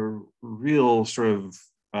is a real sort of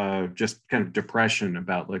just kind of depression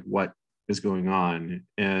about like what is going on,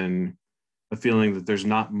 and a feeling that there's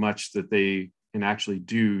not much that they can actually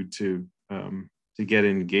do to get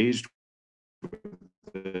engaged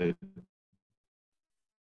with it.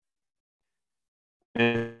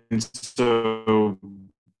 And so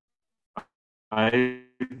I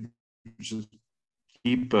just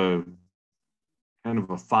keep a kind of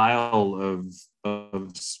a file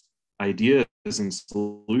of ideas and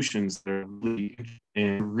solutions that are really,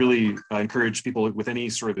 and really encourage people with any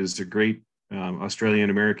sort of, is a great Australian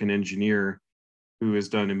American engineer who has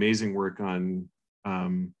done amazing work on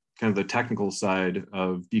kind of the technical side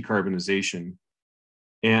of decarbonization.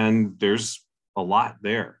 And there's a lot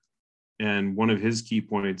there. And one of his key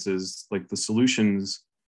points is like the solutions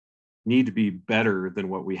need to be better than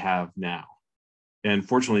what we have now. And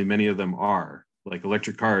fortunately, many of them are. Like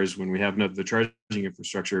electric cars, when we have the charging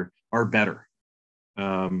infrastructure, are better.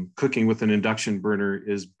 Cooking with an induction burner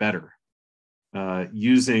is better.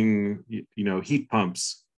 Using heat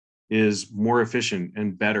pumps is more efficient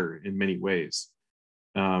and better in many ways.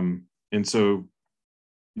 And so,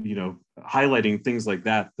 highlighting things like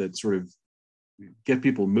that sort of get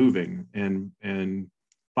people moving and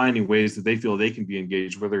finding ways that they feel they can be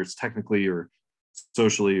engaged, whether it's technically or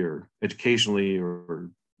socially or educationally or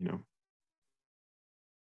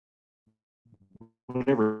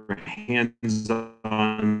whatever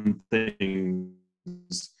hands-on things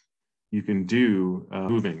you can do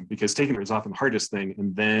moving, because taking it is often the hardest thing,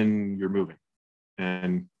 and then you're moving.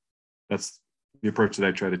 And that's the approach that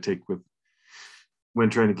I try to take when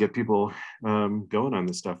trying to get people going on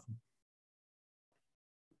this stuff.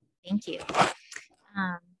 Thank you.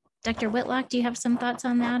 Dr. Whitlock, do you have some thoughts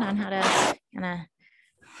on that, on how to kind of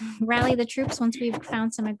rally the troops once we've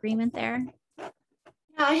found some agreement there?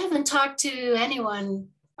 I haven't talked to anyone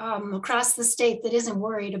across the state that isn't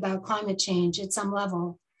worried about climate change at some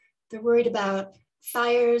level. They're worried about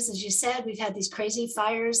fires. As you said, we've had these crazy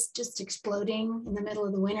fires just exploding in the middle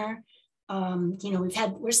of the winter.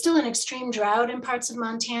 We're still in extreme drought in parts of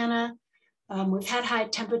Montana. We've had high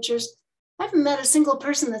temperatures. I haven't met a single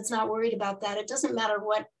person that's not worried about that. It doesn't matter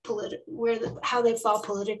how they fall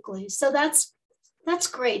politically. So that's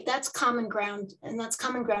great. That's common ground, and that's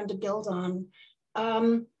common ground to build on.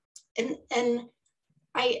 So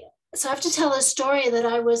I have to tell a story that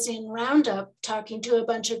I was in Roundup talking to a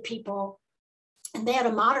bunch of people, and they had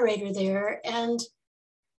a moderator there. And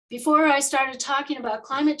before I started talking about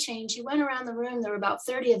climate change, he went around the room, there were about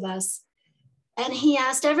 30 of us, and he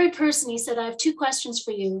asked every person, he said, I have two questions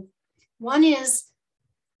for you. One is,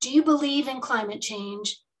 do you believe in climate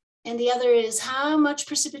change? And the other is, how much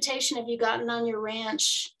precipitation have you gotten on your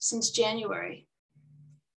ranch since January?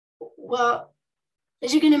 Well,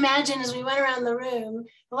 as you can imagine, as we went around the room,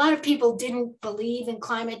 a lot of people didn't believe in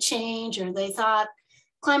climate change, or they thought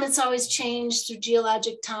climate's always changed through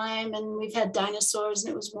geologic time, and we've had dinosaurs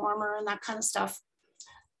and it was warmer and that kind of stuff.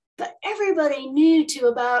 But everybody knew to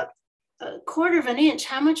about a quarter of an inch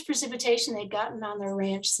how much precipitation they'd gotten on their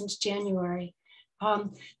ranch since January.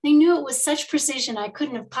 They knew it with such precision, I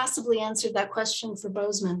couldn't have possibly answered that question for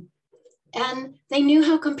Bozeman. And they knew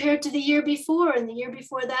how compared to the year before and the year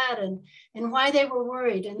before that, and why they were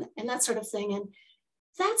worried and that sort of thing. And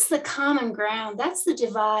that's the common ground, that's the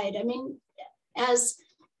divide. I mean, as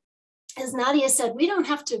Nadia said, we don't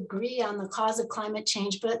have to agree on the cause of climate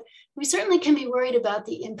change, but we certainly can be worried about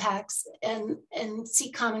the impacts and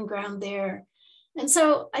see common ground there. And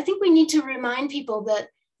so I think we need to remind people that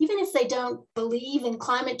even if they don't believe in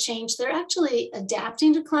climate change, they're actually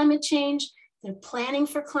adapting to climate change. They're planning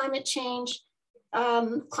for climate change.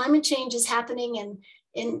 Climate change is happening, and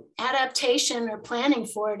in adaptation or planning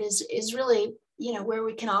for it is really, where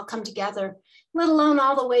we can all come together, let alone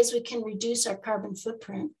all the ways we can reduce our carbon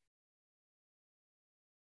footprint.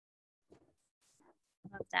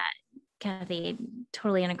 Love that, Kathy.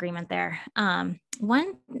 Totally in agreement there.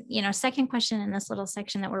 One, second question in this little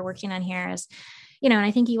section that we're working on here is, and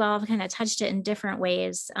I think you all have kind of touched it in different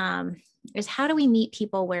ways, is how do we meet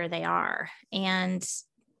people where they are? And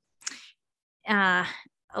a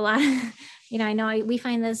lot of, I know we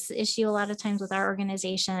find this issue a lot of times with our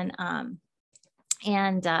organization,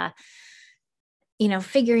 finding that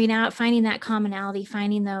commonality,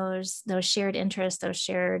 finding those shared interests, those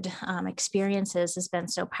shared experiences has been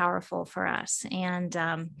so powerful for us. And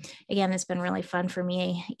again, it's been really fun for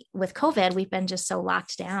me. With COVID, we've been just so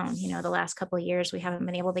locked down. The last couple of years, we haven't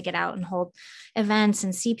been able to get out and hold events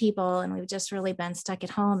and see people, and we've just really been stuck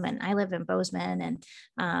at home. And I live in Bozeman, and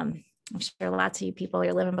I'm sure lots of you people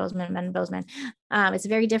who live in Bozeman, been in Bozeman. It's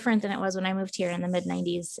very different than it was when I moved here in the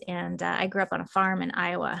mid-90s. And I grew up on a farm in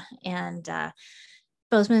Iowa, and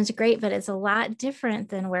Bozeman's great, but it's a lot different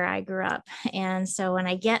than where I grew up. And so when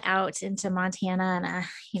I get out into Montana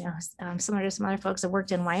and, similar to some other folks, I've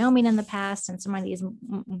worked in Wyoming in the past and some of these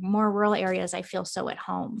more rural areas, I feel so at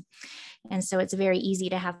home. And so it's very easy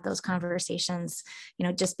to have those conversations.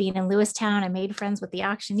 Just being in Lewistown, I made friends with the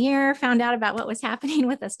auctioneer, found out about what was happening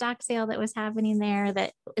with a stock sale that was happening there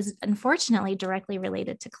that is unfortunately directly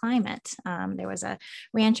related to climate. There was a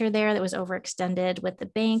rancher there that was overextended with the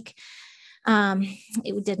bank.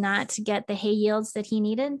 It did not get the hay yields that he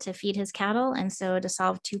needed to feed his cattle. And so to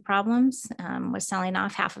solve two problems, was selling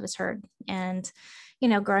off half of his herd. And,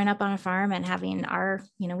 growing up on a farm and having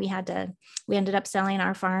we ended up selling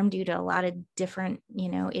our farm due to a lot of different,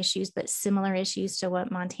 issues, but similar issues to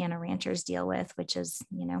what Montana ranchers deal with, which is,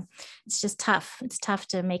 it's just tough. It's tough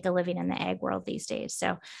to make a living in the ag world these days.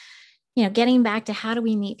 So, getting back to how do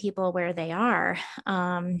we meet people where they are,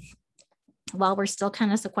 while we're still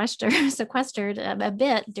kind of sequestered a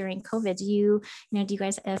bit during COVID. Do you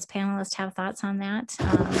guys as panelists have thoughts on that?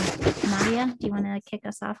 Nadia, do you want to kick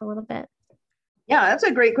us off a little bit? Yeah, that's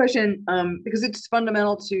a great question, because it's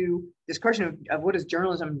fundamental to this question of what does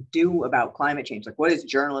journalism do about climate change? Like, what is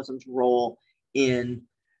journalism's role in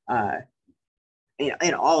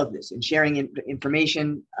all of this, in sharing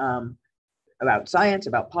information about science,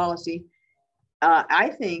 about policy?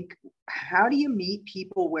 I think, how do you meet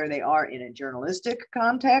people where they are in a journalistic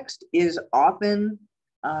context is often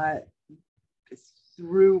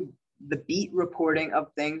through the beat reporting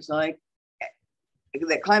of things like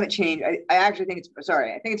that climate change. I actually think it's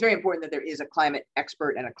very important that there is a climate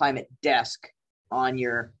expert and a climate desk on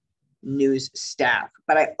your news staff.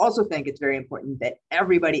 But I also think it's very important that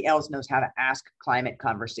everybody else knows how to ask climate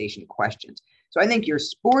conversation questions. So I think your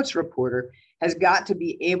sports reporter has got to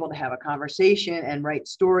be able to have a conversation and write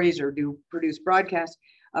stories or produce broadcasts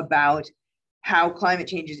about how climate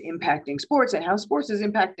change is impacting sports and how sports is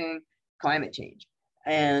impacting climate change.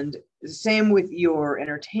 And the same with your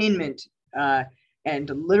entertainment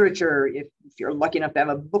and literature, if you're lucky enough to have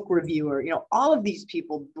a book reviewer, all of these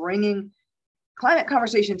people bringing climate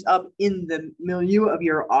conversations up in the milieu of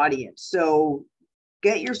your audience. So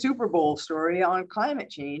get your Super Bowl story on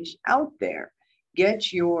climate change out there.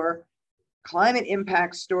 Get your climate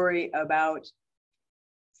impact story about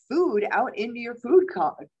food out into your food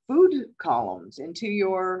columns, into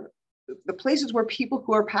the places where people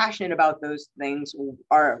who are passionate about those things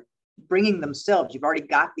are bringing themselves. You've already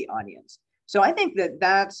got the audience. So I think that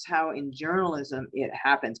that's how in journalism it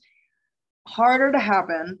happens. Harder to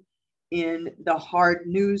happen in the hard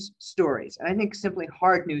news stories. And I think simply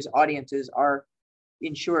hard news audiences are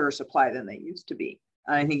in shorter supply than they used to be.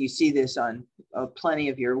 I think you see this on plenty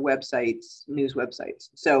of your websites, news websites.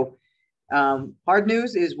 So hard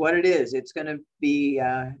news is what it is. It's going to be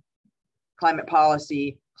climate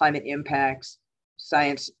policy, climate impacts,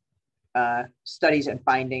 science studies and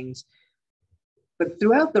findings. But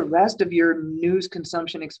throughout the rest of your news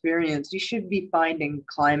consumption experience, you should be finding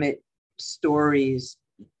climate stories,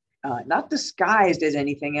 not disguised as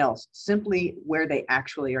anything else, simply where they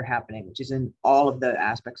actually are happening, which is in all of the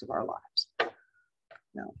aspects of our lives.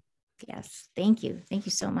 No. Yes, thank you. Thank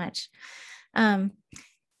you so much.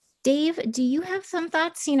 Dave, do you have some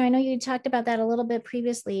thoughts? I know you talked about that a little bit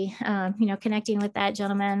previously, connecting with that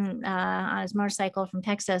gentleman on his motorcycle from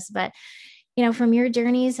Texas, but from your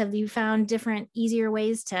journeys, have you found different, easier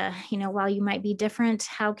ways to, while you might be different,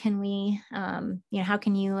 how can we, how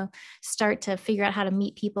can you start to figure out how to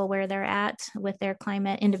meet people where they're at with their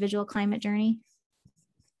individual climate journey?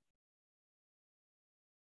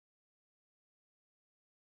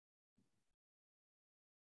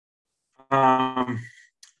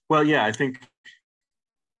 Well, yeah, I think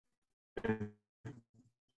I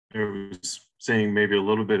was saying maybe a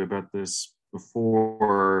little bit about this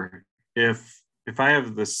before. If I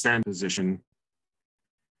have the send position,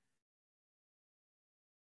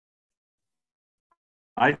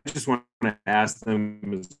 I just want to ask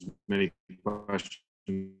them as many questions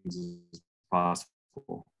as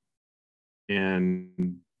possible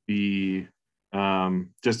and be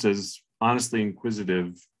just as honestly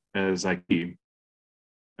inquisitive as I can,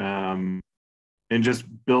 and just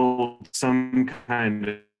build some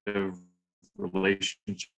kind of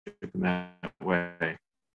relationship in that way.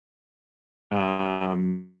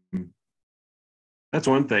 That's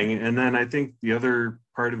one thing. And then I think the other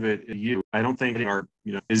part of it, I don't think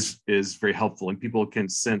is very helpful, and people can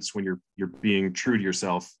sense when you're being true to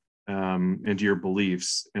yourself and to your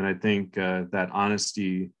beliefs. And I think that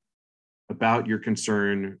honesty about your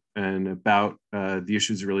concern and about the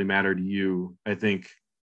issues that really matter to you, I think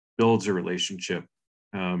builds a relationship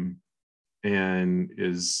and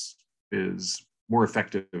is more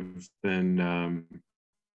effective than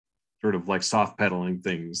sort of like soft pedaling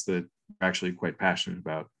things that we're actually quite passionate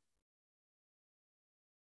about.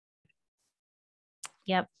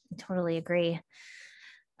 Yep, totally agree.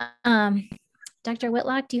 Dr.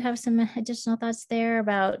 Whitlock, do you have some additional thoughts there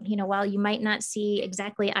about, you know, while you might not see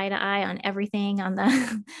exactly eye to eye on everything on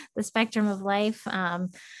the, the spectrum of life,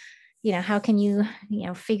 you know, how can you, you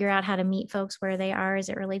know, figure out how to meet folks where they are as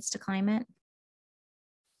it relates to climate?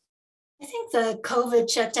 I think the COVID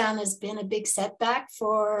shutdown has been a big setback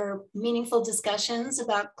for meaningful discussions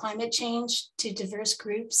about climate change to diverse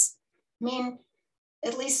groups. I mean,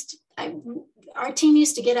 at least our team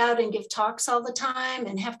used to get out and give talks all the time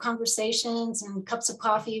and have conversations and cups of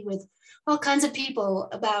coffee with all kinds of people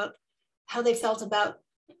about how they felt about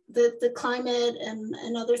the climate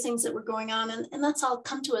and other things that were going on. And that's all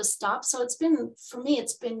come to a stop. So it's been, for me,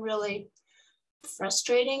 it's been really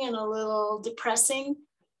frustrating and a little depressing.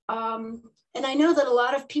 And I know that a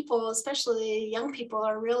lot of people, especially young people,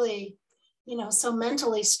 are really, you know, so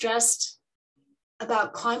mentally stressed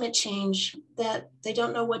about climate change that they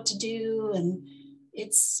don't know what to do. And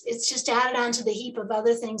it's just added onto the heap of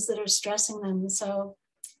other things that are stressing them. So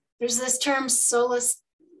there's this term solastalgia.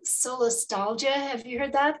 Have you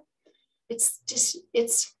heard that? It's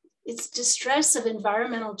distress of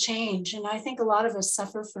environmental change. And I think a lot of us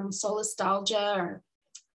suffer from solastalgia or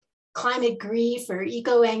climate grief or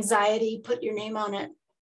eco-anxiety, put your name on it.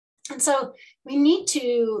 And so we need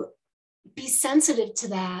to be sensitive to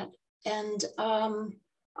that, and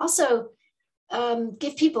also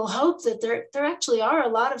give people hope that there actually are a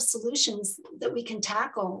lot of solutions that we can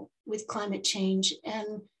tackle with climate change.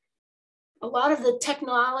 And a lot of the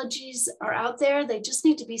technologies are out there. They just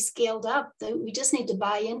need to be scaled up. We just need to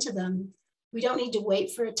buy into them. We don't need to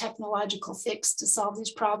wait for a technological fix to solve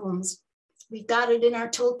these problems. We've got it in our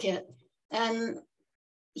toolkit. And,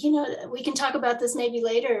 you know, we can talk about this maybe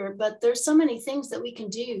later, but there's so many things that we can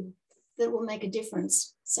do that will make a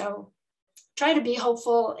difference. So try to be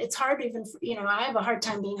hopeful. It's hard even, you know, I have a hard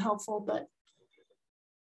time being hopeful, but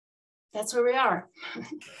that's where we are.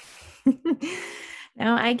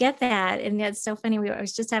 No, I get that. And it's so funny. I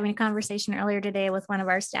was just having a conversation earlier today with one of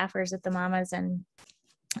our staffers at the Mamas, and,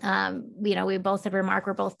 you know, we both have remarked,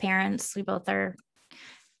 we're both parents. We both are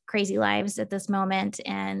crazy lives at this moment.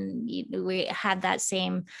 And we had that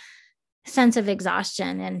same sense of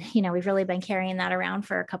exhaustion. And, you know, we've really been carrying that around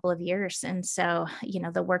for a couple of years. And so, you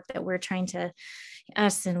know, the work that we're trying to,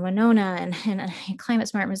 us and Winona and Climate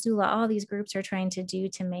Smart Missoula, all these groups are trying to do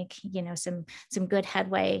to make, you know, some good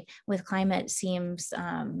headway with climate seems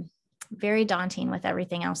very daunting with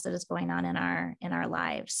everything else that is going on in our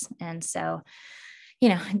lives. And so, you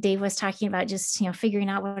know, Dave was talking about just, you know, figuring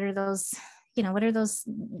out what are those,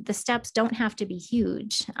 the steps don't have to be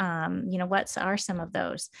huge. You know, what are some of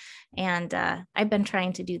those? And I've been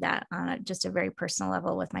trying to do that on just a very personal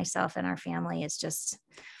level with myself and our family. It's just,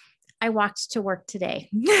 I walked to work today.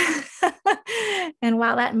 And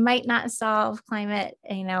while that might not solve climate,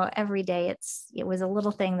 you know, every day, it was a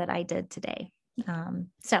little thing that I did today.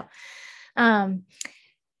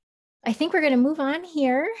 I think we're going to move on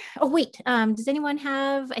here. Oh, wait, does anyone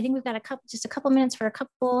have, I think we've got just a couple minutes for a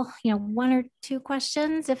couple, you know, one or two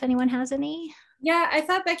questions, if anyone has any. Yeah, I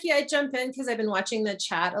thought, Becky, I'd jump in because I've been watching the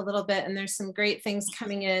chat a little bit and there's some great things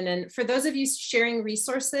coming in. And for those of you sharing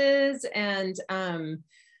resources and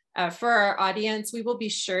for our audience, we will be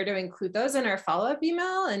sure to include those in our follow-up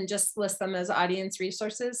email and just list them as audience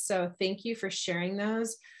resources. So thank you for sharing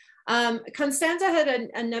those. Constanza had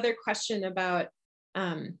another question about,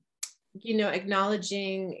 you know,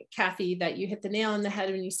 acknowledging, Kathy, that you hit the nail on the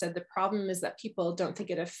head when you said the problem is that people don't think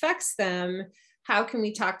it affects them. How can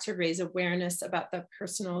we talk to raise awareness about the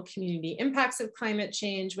personal community impacts of climate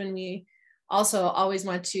change when we also always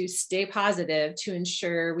want to stay positive to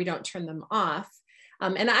ensure we don't turn them off?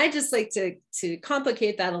 And I just like to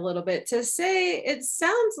complicate that a little bit to say, it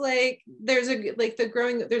sounds like there's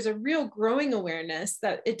a real growing awareness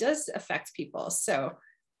that it does affect people. So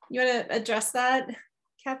you want to address that,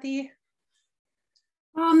 Kathy?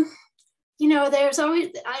 You know, there's always,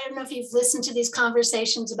 I don't know if you've listened to these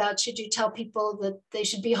conversations about should you tell people that they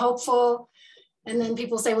should be hopeful? And then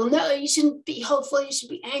people say, well, no, you shouldn't be hopeful, you should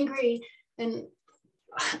be angry, and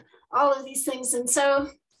all of these things. And so,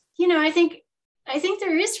 you know, I think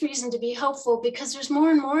there is reason to be hopeful because there's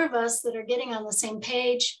more and more of us that are getting on the same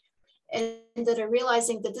page and that are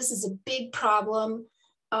realizing that this is a big problem.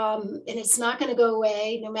 And it's not going to go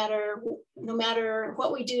away no matter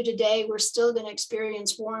what we do today. We're still going to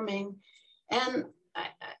experience warming, and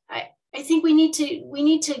I think we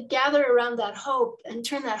need to gather around that hope and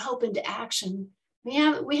turn that hope into action. We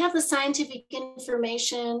have the scientific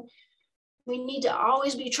information. we need to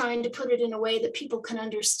always be trying to put it in a way that people can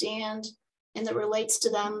understand and that relates to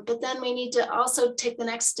them. But then we need to also take the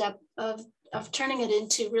next step of turning it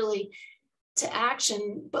into really to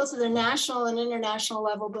action, both at the national and international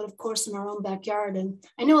level, but of course in our own backyard. And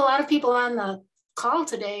I know a lot of people on the call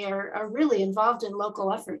today are really involved in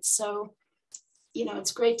local efforts. So, you know,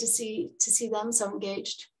 it's great to see them so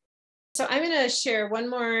engaged. So I'm going to share one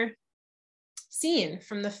more scene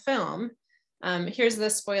from the film. Here's the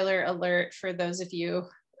spoiler alert for those of you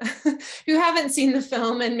who haven't seen the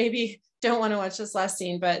film and maybe don't want to watch this last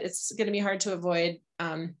scene, but it's going to be hard to avoid.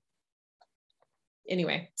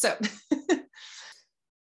 Anyway, so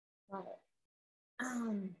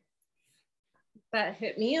that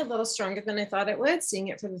hit me a little stronger than I thought it would, seeing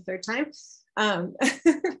it for the third time.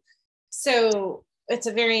 So it's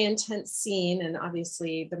a very intense scene, and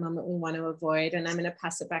obviously the moment we want to avoid, and I'm going to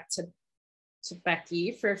pass it back to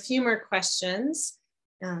Becky for a few more questions.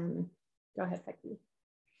 Go ahead, Becky.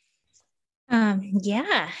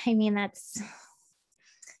 Yeah, I mean,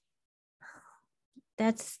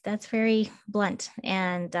 that's very blunt,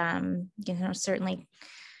 and you know, certainly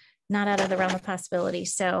not out of the realm of possibility.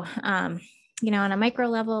 So you know, on a micro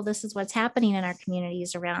level, this is what's happening in our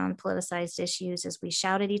communities around politicized issues as we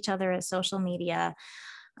shout at each other at social media,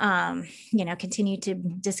 you know, continue to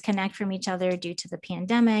disconnect from each other due to the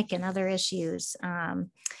pandemic and other issues.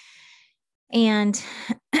 And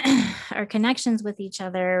our connections with each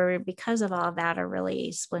other, because of all of that, are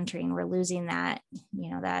really splintering. We're losing that,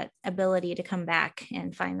 you know, that ability to come back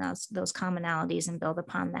and find those commonalities and build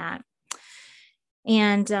upon that.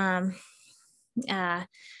 And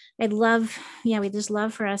we'd just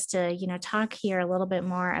love for us to, you know, talk here a little bit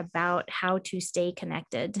more about how to stay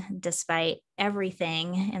connected despite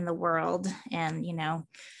everything in the world. And, you know,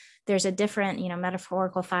 there's a different, you know,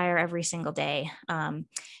 metaphorical fire every single day. And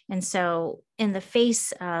so in the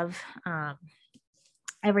face of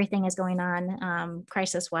everything is going on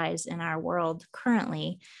crisis-wise in our world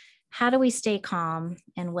currently, how do we stay calm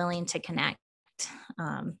and willing to connect?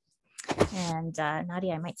 And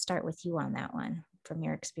Nadia, I might start with you on that one from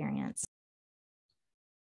your experience.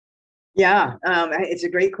 Yeah, it's a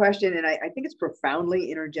great question. And I think it's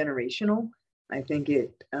profoundly intergenerational. I think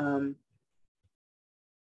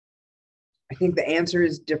I think the answer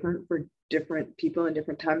is different for different people in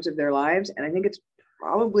different times of their lives. And I think it's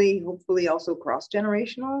probably, hopefully also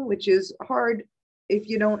cross-generational, which is hard if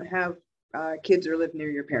you don't have kids or live near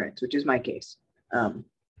your parents, which is my case.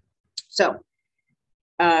 So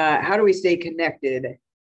how do we stay connected?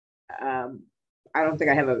 I don't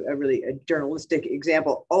think I have a really journalistic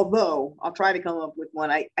example, although I'll try to come up with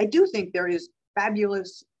one. I do think there is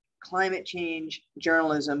fabulous climate change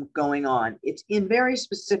journalism going on. It's in very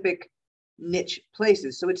specific niche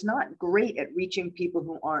places, so it's not great at reaching people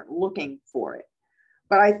who aren't looking for it.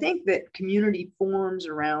 But I think that community forms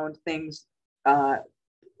around things,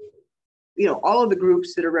 you know, all of the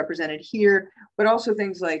groups that are represented here, but also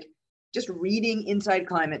things like just reading Inside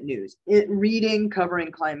Climate News, reading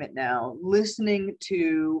Covering Climate Now, listening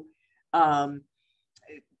to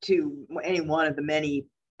any one of the many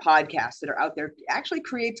podcasts that are out there actually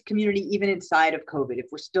creates community even inside of COVID. If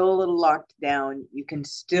we're still a little locked down, you can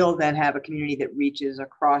still then have a community that reaches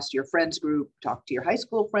across your friends group, talk to your high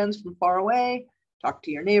school friends from far away, talk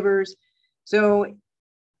to your neighbors. So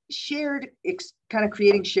kind of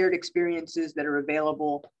creating shared experiences that are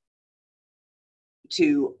available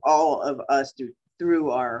to all of us through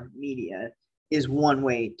our media is one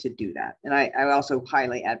way to do that. And I also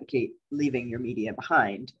highly advocate leaving your media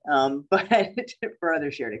behind, but for other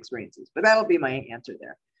shared experiences. But that'll be my answer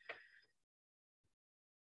there.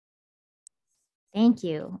 Thank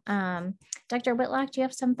you. Dr. Whitlock, do you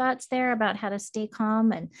have some thoughts there about how to stay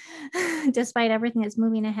calm and despite everything that's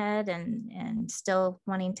moving ahead and still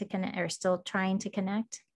wanting to connect or still trying to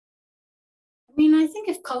connect? I mean, I think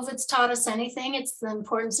if COVID's taught us anything, it's the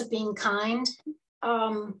importance of being kind,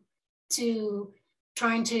 to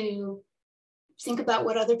trying to think about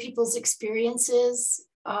what other people's experience is.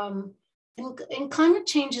 And climate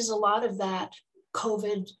change is a lot of that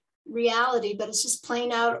COVID reality, but it's just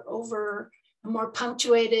playing out over a more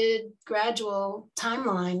punctuated, gradual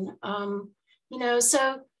timeline. You know, so,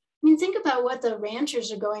 I mean, think about what the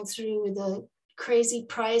ranchers are going through with the crazy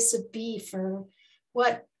price of beef, or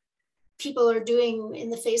what people are doing in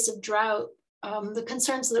the face of drought, the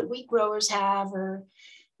concerns that wheat growers have, or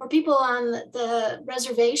people on the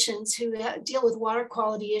reservations who deal with water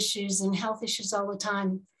quality issues and health issues all the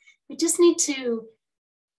time. We just need to,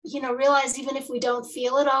 you know, realize, even if we don't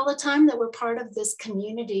feel it all the time, that we're part of this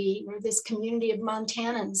community, or this community of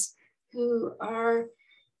Montanans who are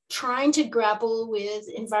trying to grapple with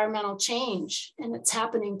environmental change, and it's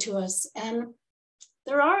happening to us. And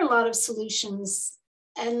there are a lot of solutions,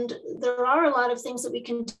 and there are a lot of things that we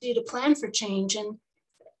can do to plan for change. And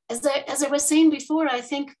as I was saying before, I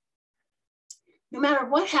think no matter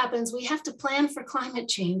what happens, we have to plan for climate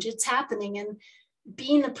change. It's happening, and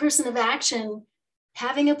being a person of action,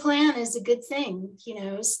 having a plan is a good thing.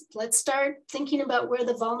 Let's start thinking about where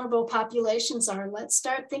the vulnerable populations are. Let's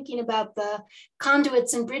start thinking about the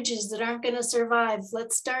conduits and bridges that aren't going to survive.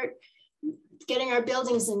 Let's start getting our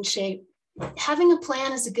buildings in shape. Having a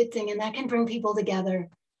plan is a good thing, and that can bring people together.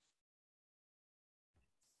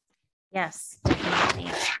 Yes,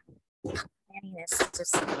 definitely. Planning is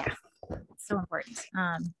just, yeah, so important.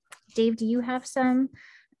 Dave, do you have some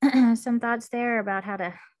thoughts there about how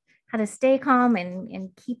to stay calm and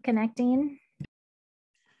keep connecting?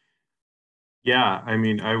 Yeah, I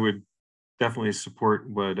mean, I would definitely support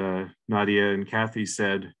what Nadia and Kathy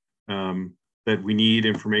said, that we need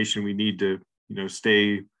information, we need to,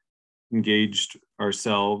 stay engaged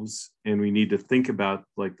ourselves, and we need to think about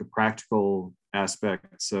like the practical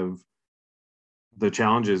aspects of the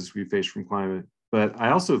challenges we face from climate. But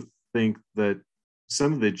I also think that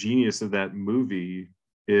some of the genius of that movie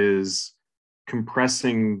is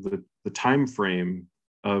compressing the time frame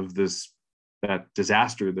of that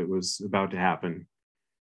disaster that was about to happen.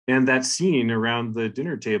 And that scene around the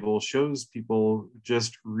dinner table shows people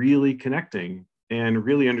just really connecting and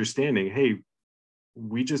really understanding, hey,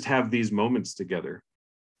 we just have these moments together.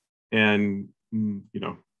 And,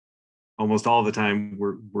 almost all the time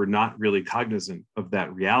we're not really cognizant of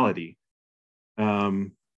that reality.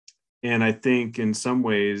 And I think in some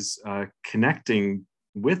ways, connecting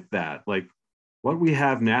with that, like what we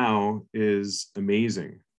have now is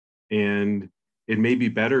amazing. And it may be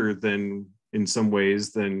better than in some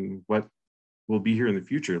ways than what will be here in the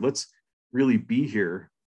future. Let's really be here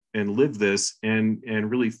and live this and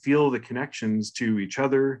really feel the connections to each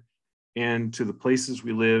other and to the places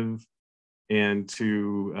we live and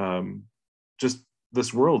to just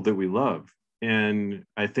this world that we love. And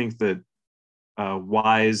I think that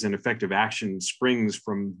wise and effective action springs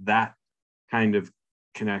from that kind of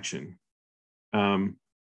connection.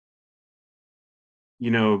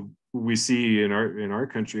 We see in our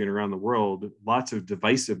country and around the world lots of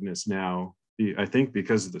divisiveness now, I think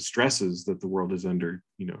because of the stresses that the world is under,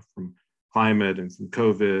 from climate and from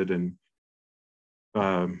COVID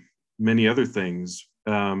and many other things.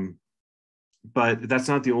 But that's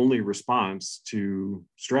not the only response to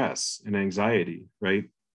stress and anxiety, right?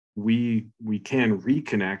 We can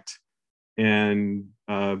reconnect and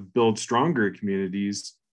build stronger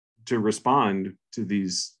communities to respond to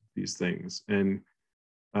these things. And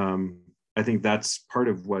I think that's part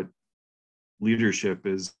of what leadership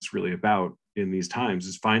is really about in these times,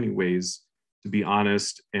 is finding ways to be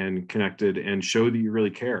honest and connected and show that you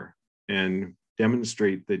really care and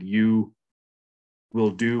demonstrate that you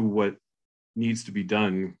will do what needs to be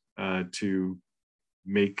done to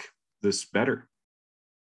make this better.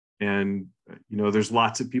 And there's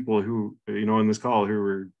lots of people who on this call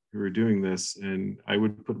who are doing this, and I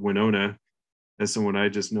would put Winona as someone I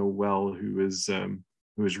just know well who is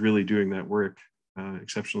really doing that work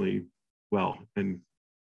exceptionally well. And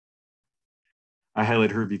I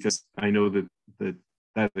highlight her because I know that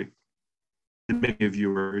many of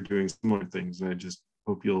you are doing similar things, and I just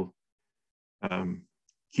hope you'll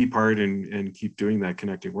keep hard and keep doing that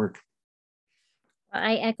connecting work.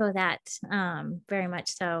 I echo that very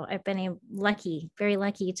much so. I've been very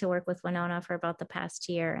lucky to work with Winona for about the past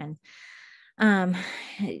year. And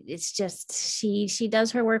it's just, she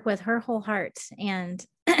does her work with her whole heart. And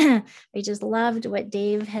I just loved what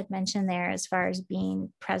Dave had mentioned there as far as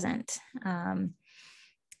being present.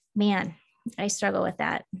 Man, I struggle with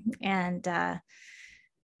that. And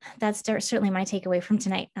that's certainly my takeaway from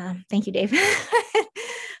tonight. Thank you, Dave.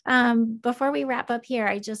 Before we wrap up here,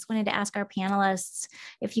 I just wanted to ask our panelists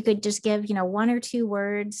if you could just give, one or two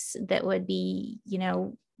words that would be,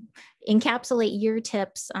 encapsulate your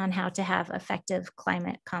tips on how to have effective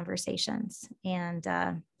climate conversations. And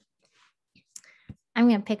I'm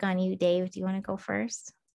going to pick on you, Dave. Do you want to go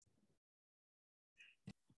first?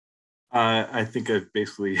 I think I've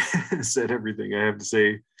basically said everything I have to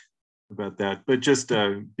say about that, but just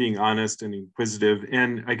being honest and inquisitive.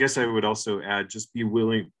 And I guess I would also add, just be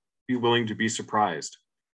willing to be surprised.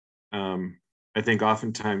 I think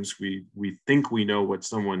oftentimes we think we know what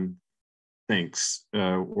someone thinks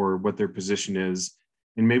or what their position is,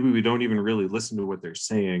 and maybe we don't even really listen to what they're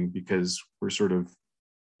saying because we're sort of,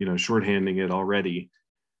 shorthanding it already.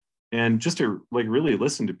 And just to really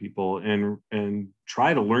listen to people and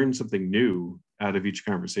try to learn something new out of each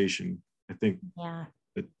conversation. I think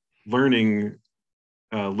learning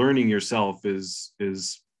yourself is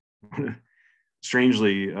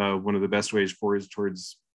strangely one of the best ways forward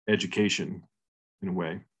towards education in a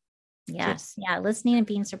way. Yes. So. Yeah. Listening and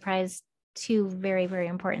being surprised, two very, very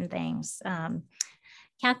important things.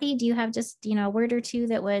 Kathy, do you have just, a word or two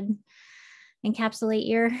that would encapsulate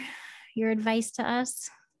your advice to us?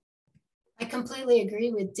 I completely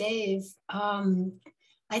agree with Dave.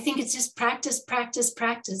 I think it's just practice.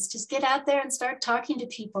 Just get out there and start talking to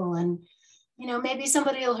people, and maybe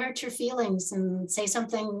somebody will hurt your feelings and say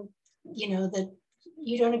something that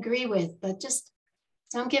you don't agree with, but just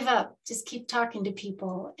don't give up. Just keep talking to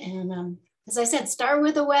people. And as I said, start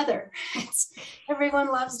with the weather.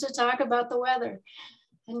 Everyone loves to talk about the weather,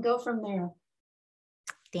 and go from there.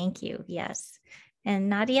 Thank you. Yes. And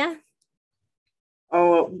Nadia?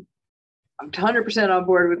 Oh, I'm 100% on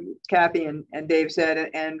board with Kathy and Dave said,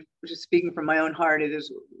 and just speaking from my own heart, it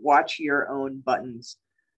is watch your own buttons.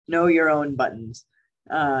 Know your own buttons.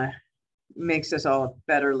 Makes us all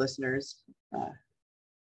better listeners.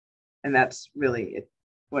 And that's really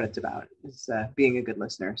what it's about, is being a good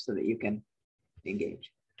listener so that you can engage.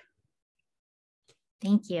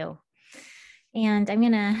 Thank you. And I'm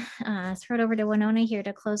going to throw it over to Winona here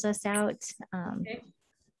to close us out. Okay.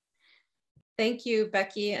 Thank you,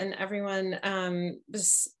 Becky, and everyone. It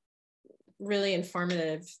was really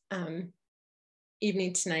informative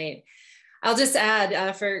evening tonight. I'll just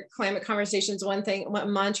add for climate conversations, one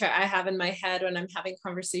mantra I have in my head when I'm having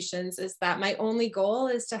conversations is that my only goal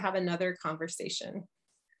is to have another conversation.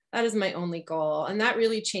 That is my only goal. And that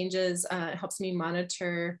really changes, helps me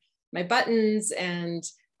monitor my buttons and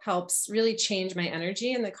helps really change my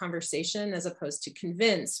energy in the conversation as opposed to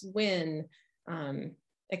convince, win,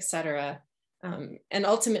 etc. And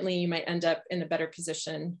ultimately you might end up in a better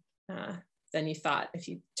position than you thought if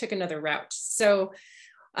you took another route. So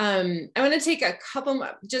I want to take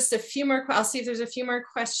just a few more, I'll see if there's a few more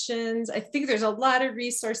questions. I think there's a lot of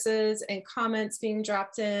resources and comments being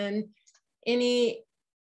dropped in.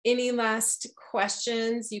 Any last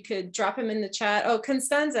questions? You could drop them in the chat. Oh,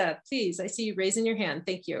 Constanza, please, I see you raising your hand.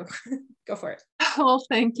 Thank you. Go for it. Oh,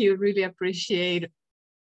 thank you. Really appreciate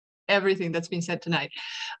everything that's been said tonight.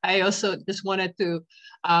 I also just wanted to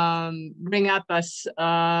bring up there's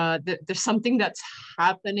something that's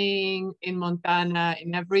happening in Montana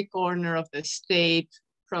in every corner of the state,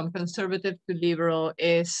 from conservative to liberal,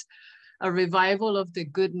 is a revival of the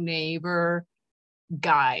Good Neighbor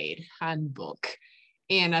guide handbook.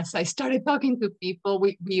 And as I started talking to people,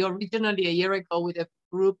 we originally a year ago with a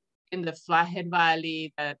group in the Flathead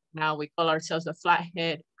Valley that now we call ourselves the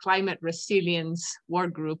Flathead Climate Resilience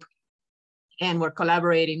Work Group. And we're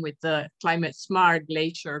collaborating with the Climate Smart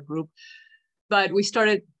Glacier group. But we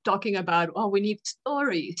started talking about, we need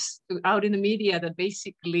stories out in the media that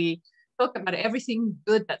basically talk about everything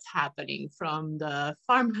good that's happening, from the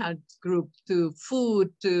farmhouse group to food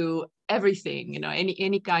to everything,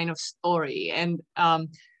 any kind of story. And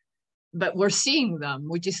but we're seeing them,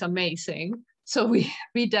 which is amazing. So we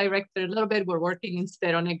redirected a little bit. We're working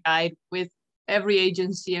instead on a guide with every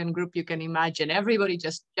agency and group you can imagine. Everybody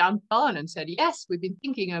just jumped on and said, yes, we've been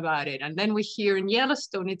thinking about it. And then we hear in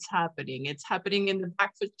Yellowstone, it's happening. It's happening in the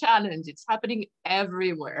Blackfoot Challenge. It's happening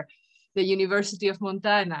everywhere. The University of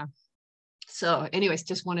Montana. So anyways,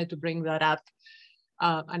 just wanted to bring that up.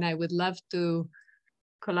 And I would love to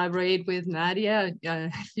collaborate with Nadia.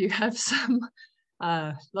 If you have some,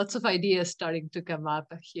 lots of ideas starting to come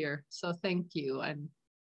up here. So thank you. And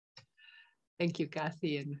thank you,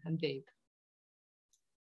 Kathy and Dave.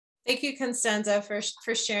 Thank you, Constanza,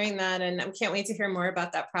 for sharing that. And I can't wait to hear more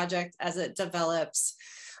about that project as it develops.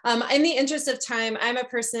 In the interest of time, I'm a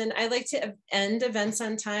person, I like to end events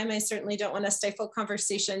on time. I certainly don't want to stifle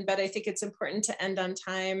conversation, but I think it's important to end on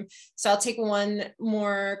time. So I'll take one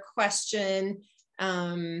more question.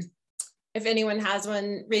 If anyone has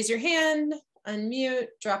one, raise your hand, unmute,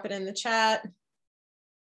 drop it in the chat.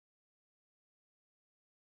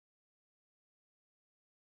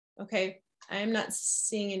 Okay. I'm not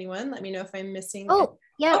seeing anyone. Let me know if I'm missing. Oh,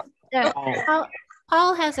 yeah.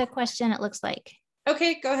 Paul has a question, it looks like.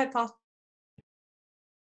 Okay, go ahead, Paul.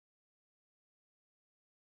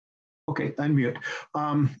 Okay, unmute.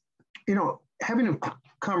 Having a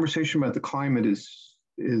conversation about the climate is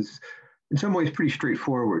in some ways pretty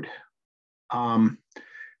straightforward. You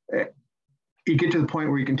get to the point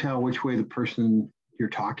where you can tell which way the person you're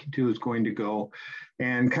talking to is going to go,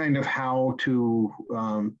 and kind of how to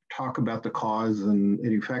talk about the cause and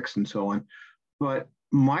its effects and so on. But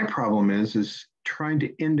my problem is trying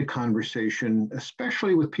to end a conversation,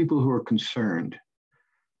 especially with people who are concerned.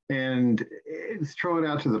 And throw it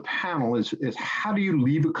out to the panel is how do you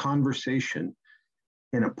leave a conversation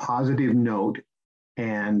in a positive note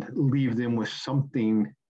and leave them with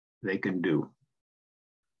something they can do.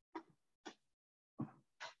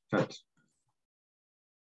 That's.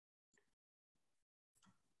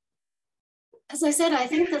 As I said, I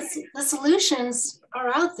think the solutions are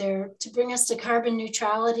out there to bring us to carbon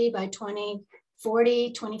neutrality by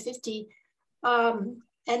 2040, 2050.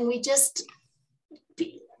 And we just,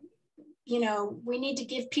 you know, we need to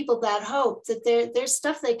give people that hope that there's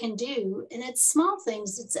stuff they can do. And it's small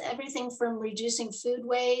things. It's everything from reducing food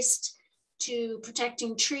waste to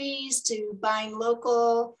protecting trees, to buying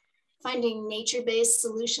local, finding nature-based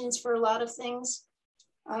solutions for a lot of things.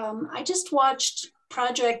 I just watched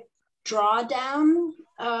Project Drawdown,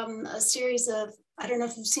 a series of, I don't know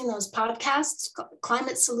if you've seen those podcasts,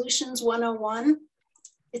 Climate Solutions 101.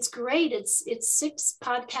 It's great. It's 6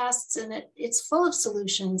 podcasts and it's full of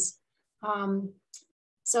solutions.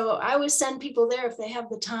 So I always send people there if they have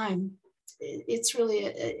the time. It's really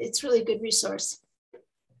a good resource.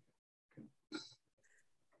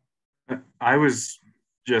 I was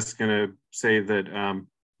just gonna say that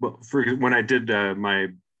well, for when I did my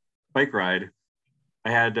bike ride, I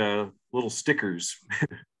had little stickers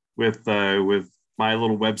with my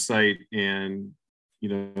little website and, you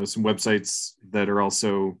know, some websites that are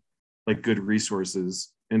also like good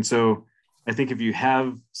resources. And so I think if you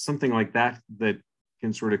have something like that that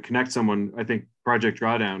can sort of connect someone, I think Project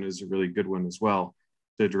Drawdown is a really good one as well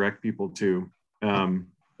to direct people to,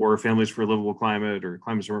 or Families for a Livable Climate or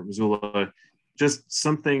Climate Smart Missoula, just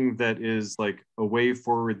something that is like a way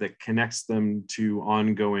forward that connects them to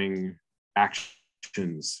ongoing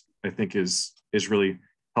actions, I think is really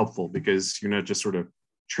helpful, because you're not just sort of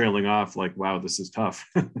trailing off like, wow, this is tough.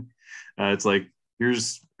 It's like,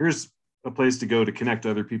 here's a place to go to connect to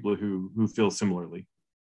other people who feel similarly.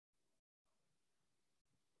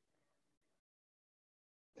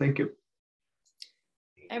 Thank you.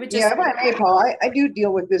 I would just, yeah, if I may, Paul, I do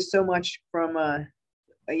deal with this so much from a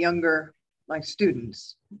younger, like,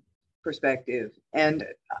 student's perspective. And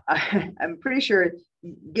I'm pretty sure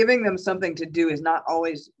giving them something to do is not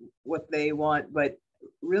always what they want, but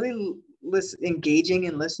really engaging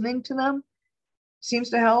and listening to them seems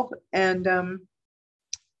to help, and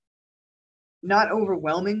not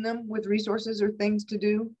overwhelming them with resources or things to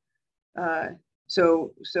do.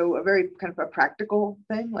 So a very kind of a practical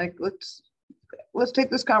thing, like let's take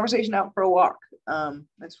this conversation out for a walk.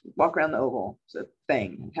 Let's walk around the oval. It's a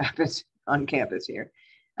thing that happens on campus here.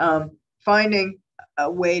 Finding a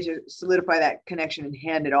way to solidify that connection and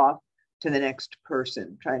hand it off to the next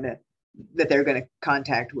person, that they're going to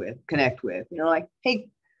connect with, you know, like, hey,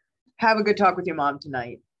 have a good talk with your mom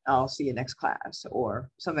tonight. I'll see you next class, or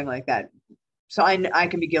something like that. So I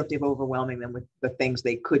can be guilty of overwhelming them with the things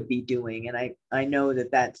they could be doing. And I know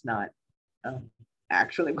that that's not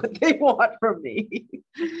actually what they want from me.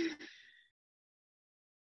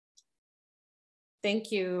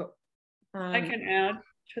 thank you. I can add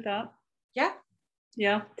to that. Yeah.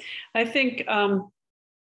 Yeah. I think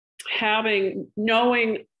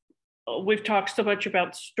knowing, we've talked so much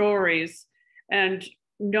about stories, and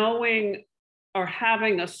knowing or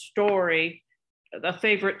having a story, a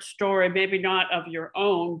favorite story, maybe not of your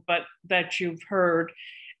own, but that you've heard,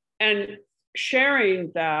 and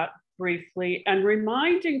sharing that briefly and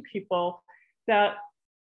reminding people that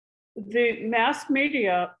the mass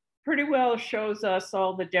media pretty well shows us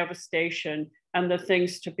all the devastation and the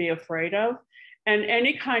things to be afraid of. And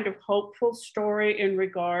any kind of hopeful story in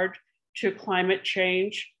regard to climate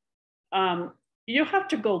change, you have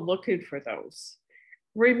to go looking for those.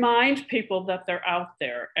 Remind people that they're out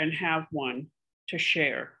there and have one to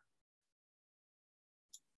share.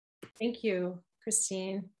 Thank you,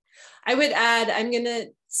 Christine. I would add, I'm going to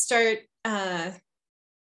start,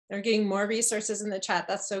 they're getting more resources in the chat.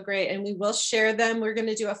 That's so great. And we will share them. We're going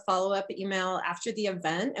to do a follow-up email after the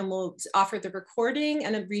event, and we'll offer the recording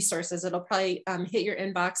and the resources. It'll probably hit your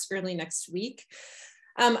inbox early next week.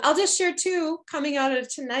 I'll just share too, coming out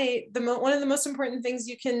of tonight, one of the most important things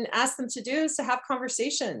you can ask them to do is to have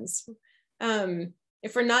conversations.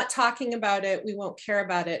 If we're not talking about it, we won't care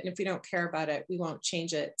about it. And if we don't care about it, we won't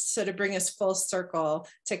change it. So to bring us full circle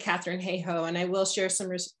to Katharine Hayhoe, and I will share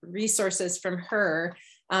some resources from her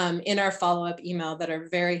in our follow-up email that are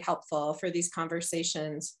very helpful for these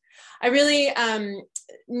conversations. I really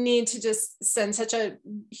need to just send such a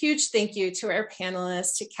huge thank you to our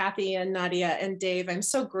panelists, to Kathy and Nadia and Dave. I'm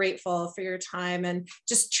so grateful for your time and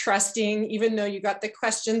just trusting, even though you got the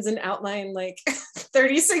questions and outline like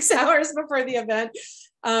 36 hours before the event.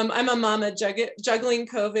 I'm a mama juggling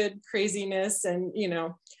COVID craziness and, you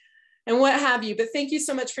know, and what have you. But thank you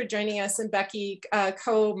so much for joining us, and Becky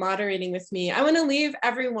co-moderating with me. I want to leave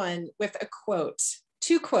everyone with a quote.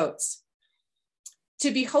 2 quotes.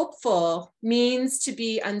 To be hopeful means to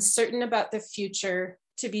be uncertain about the future,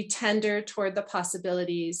 to be tender toward the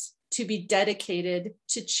possibilities, to be dedicated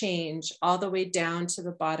to change all the way down to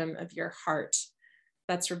the bottom of your heart.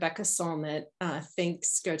 That's Rebecca Solnit.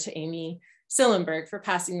 Thanks go to Amy Sillenberg for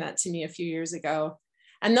passing that to me a few years ago.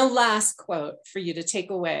 And the last quote for you to take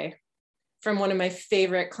away from one of my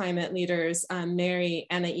favorite climate leaders, Mary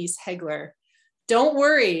Anais Hegler. Don't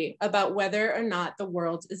worry about whether or not the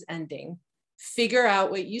world is ending. Figure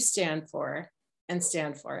out what you stand for and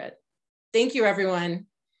stand for it. Thank you, everyone.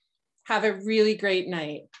 Have a really great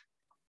night.